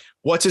it's like,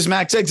 what's his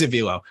max exit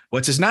velo?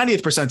 What's his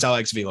 90th percentile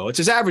exit velo? What's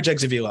his average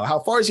exit velo? How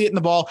far is he hitting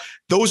the ball?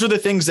 Those are the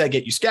things that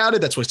get you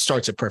scouted. That's what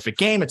starts a perfect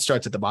game. It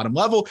starts at the bottom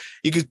level.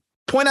 You could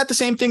point out the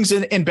same things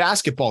in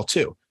basketball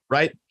too,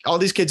 right? All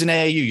these kids in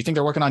AAU, you think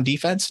they're working on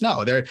defense?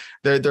 No,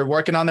 they're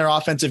working on their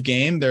offensive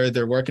game.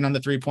 They're working on the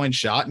 3-point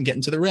shot and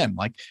getting to the rim.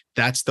 Like,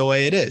 that's the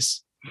way it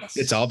is. Yes.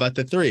 It's all about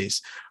the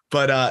threes.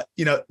 But,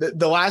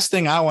 the last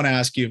thing I want to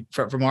ask you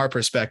from our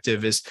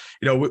perspective is,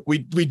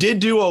 we did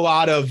do a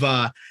lot of,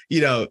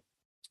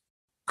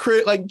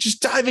 like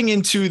just diving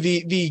into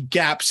the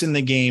gaps in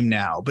the game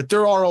now, but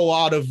there are a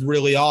lot of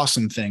really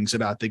awesome things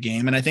about the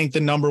game. And I think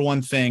the number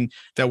one thing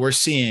that we're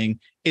seeing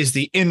is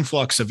the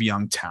influx of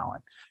young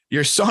talent,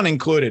 your son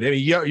included. I mean,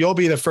 you'll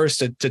be the first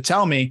to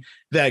tell me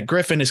that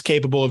Griffin is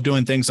capable of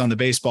doing things on the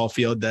baseball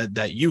field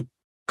that you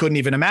couldn't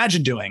even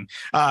imagine doing.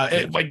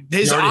 Like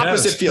his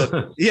opposite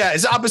field. Yeah.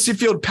 His opposite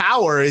field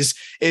power is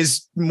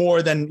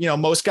more than,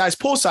 most guys'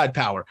 pull side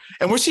power.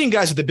 And we're seeing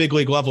guys at the big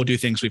league level do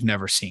things we've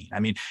never seen.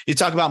 I mean, you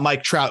talk about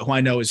Mike Trout, who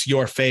I know is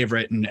your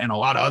favorite and a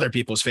lot of other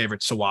people's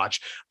favorites to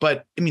watch.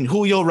 But I mean,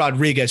 Julio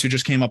Rodriguez, who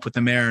just came up with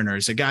the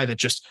Mariners, a guy that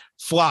just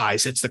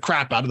flies, hits the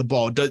crap out of the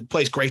ball,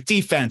 plays great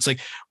defense.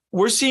 Like,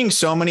 we're seeing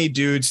so many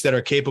dudes that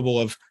are capable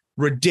of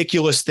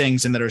ridiculous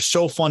things and that are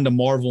so fun to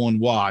marvel and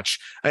watch.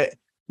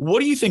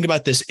 What do you think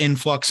about this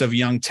influx of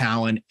young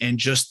talent and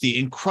just the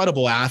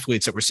incredible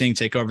athletes that we're seeing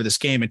take over this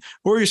game? And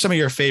who are some of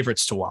your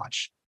favorites to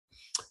watch?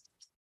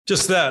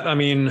 Just that. I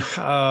mean,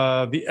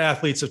 the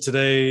athletes of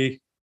today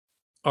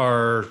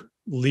are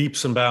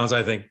leaps and bounds,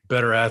 I think,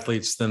 better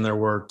athletes than there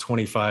were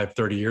 25,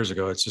 30 years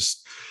ago. It's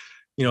just,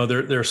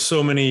 there's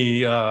so many,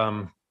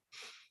 youth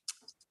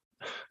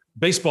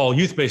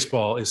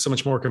baseball is so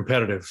much more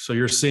competitive. So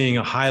you're seeing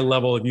a high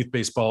level of youth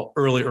baseball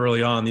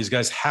early on. These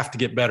guys have to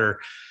get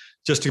better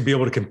just to be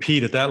able to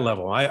compete at that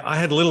level. I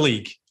had Little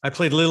League. I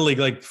played Little League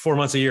like 4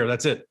 months a year.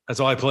 That's it. That's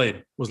all I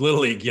played was Little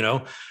League, Then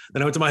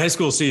I went to my high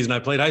school season. I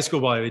played high school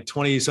ball. I had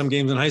 20 some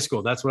games in high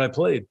school. That's what I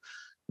played.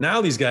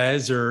 Now these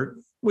guys are,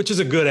 which is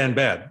a good and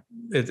bad.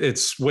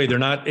 They're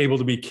not able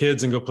to be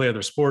kids and go play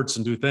other sports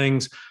and do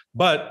things,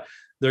 but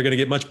they're going to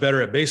get much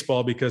better at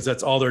baseball because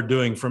that's all they're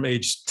doing from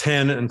age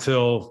 10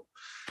 until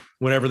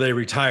whenever they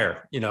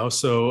retire,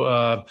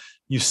 So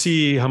you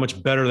see how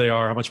much better they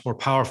are, how much more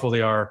powerful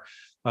they are.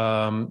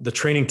 The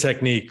training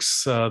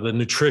techniques, the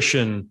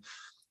nutrition,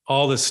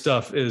 all this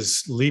stuff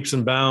is leaps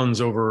and bounds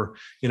over,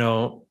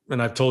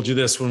 and I've told you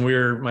this, when we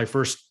were my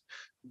first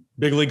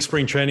big league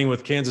spring training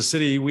with Kansas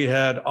City, we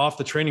had off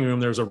the training room,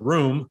 there's a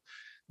room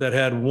that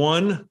had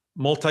one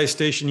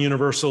multi-station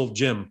universal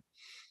gym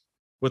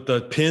with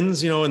the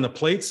pins, and the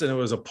plates, and it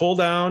was a pull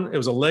down, it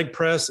was a leg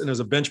press, and it was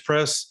a bench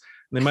press.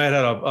 And they might have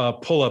had a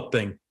pull-up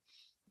thing.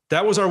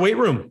 That was our weight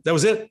room. That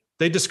was it.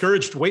 They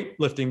discouraged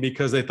weightlifting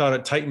because they thought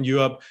it tightened you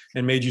up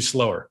and made you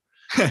slower.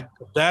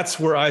 That's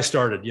where I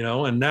started,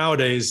 and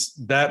nowadays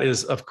that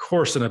is, of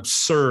course, an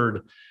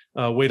absurd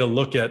way to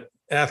look at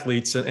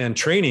athletes and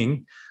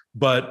training,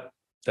 but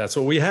that's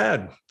what we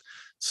had.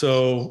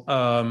 So,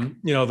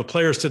 the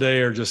players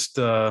today are just,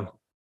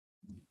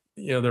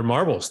 they're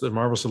marvels. They're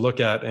marvels to look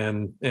at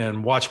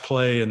and watch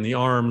play, and the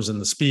arms and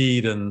the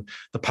speed and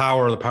the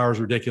power. The power is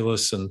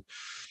ridiculous.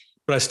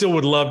 But I still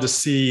would love to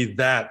see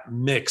that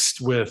mixed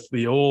with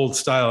the old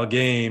style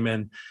game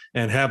and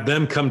have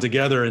them come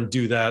together and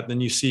do that. Then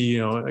you see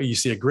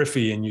a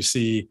Griffey, and you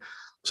see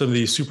some of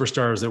these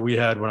superstars that we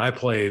had when I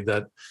played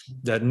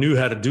that knew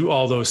how to do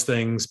all those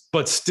things,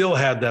 but still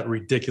had that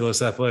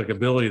ridiculous athletic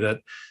ability that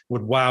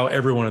would wow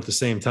everyone at the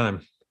same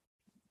time.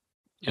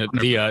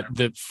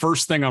 The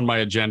first thing on my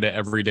agenda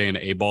every day in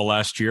A-ball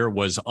last year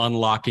was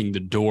unlocking the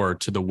door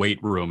to the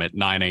weight room at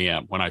 9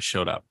 a.m. when I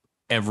showed up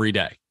every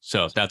day.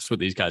 So that's what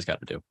these guys got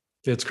to do.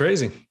 It's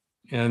crazy.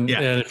 And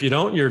if you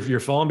don't, you're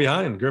falling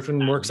behind.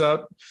 Griffin works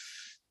out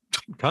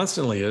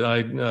constantly. I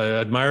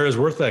admire his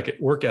work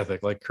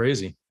ethic like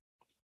crazy.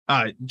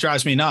 It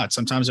drives me nuts.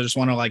 Sometimes I just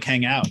want to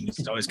hang out.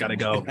 It's always got to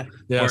go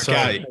work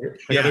out.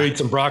 I got to eat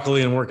some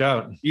broccoli and work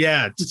out.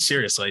 Yeah,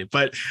 seriously.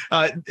 But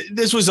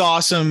this was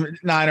awesome,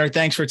 Niner.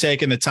 Thanks for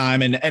taking the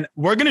time. And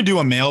we're going to do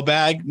a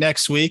mailbag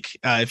next week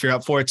if you're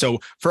up for it. So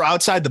for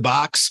Outside the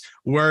Box,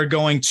 we're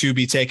going to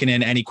be taking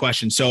in any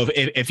questions. So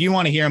if you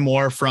want to hear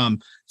more from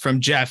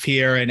Jeff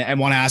here and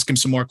want to ask him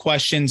some more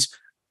questions,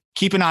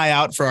 keep an eye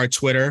out for our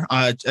Twitter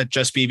at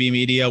Just BB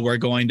Media. We're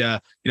going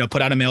to,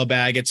 put out a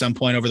mailbag at some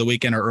point over the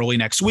weekend or early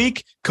next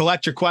week.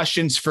 Collect your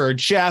questions for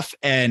Jeff,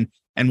 and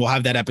we'll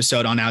have that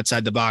episode on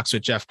Outside the Box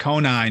with Jeff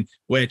Conine,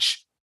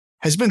 which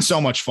has been so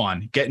much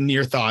fun getting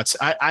your thoughts.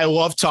 I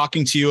love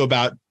talking to you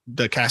about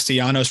the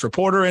Castellanos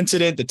reporter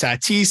incident, the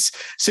Tatis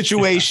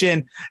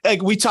situation.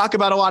 Like, we talk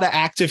about a lot of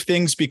active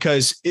things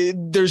because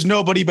there's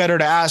nobody better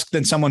to ask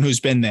than someone who's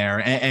been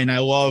there. And I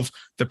love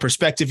the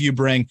perspective you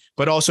bring,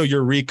 but also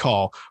your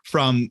recall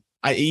from,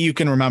 you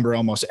can remember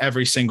almost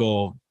every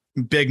single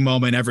big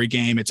moment, every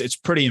game. It's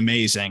pretty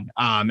amazing.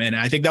 And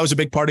I think that was a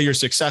big part of your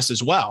success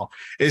as well,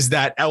 is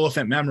that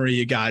elephant memory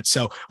you got.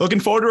 So looking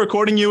forward to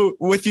recording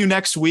with you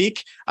next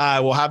week.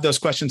 We'll have those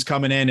questions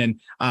coming in, and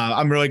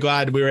I'm really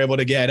glad we were able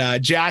to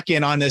get Jack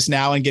in on this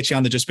now and get you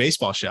on the Just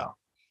Baseball show.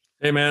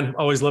 Hey man,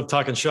 always love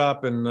talking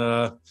shop. And,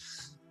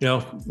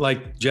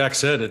 like Jack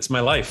said, it's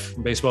my life.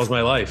 Baseball is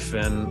my life.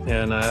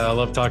 And I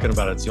love talking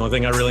about it. It's the only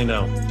thing I really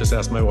know. Just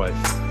ask my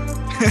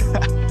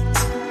wife.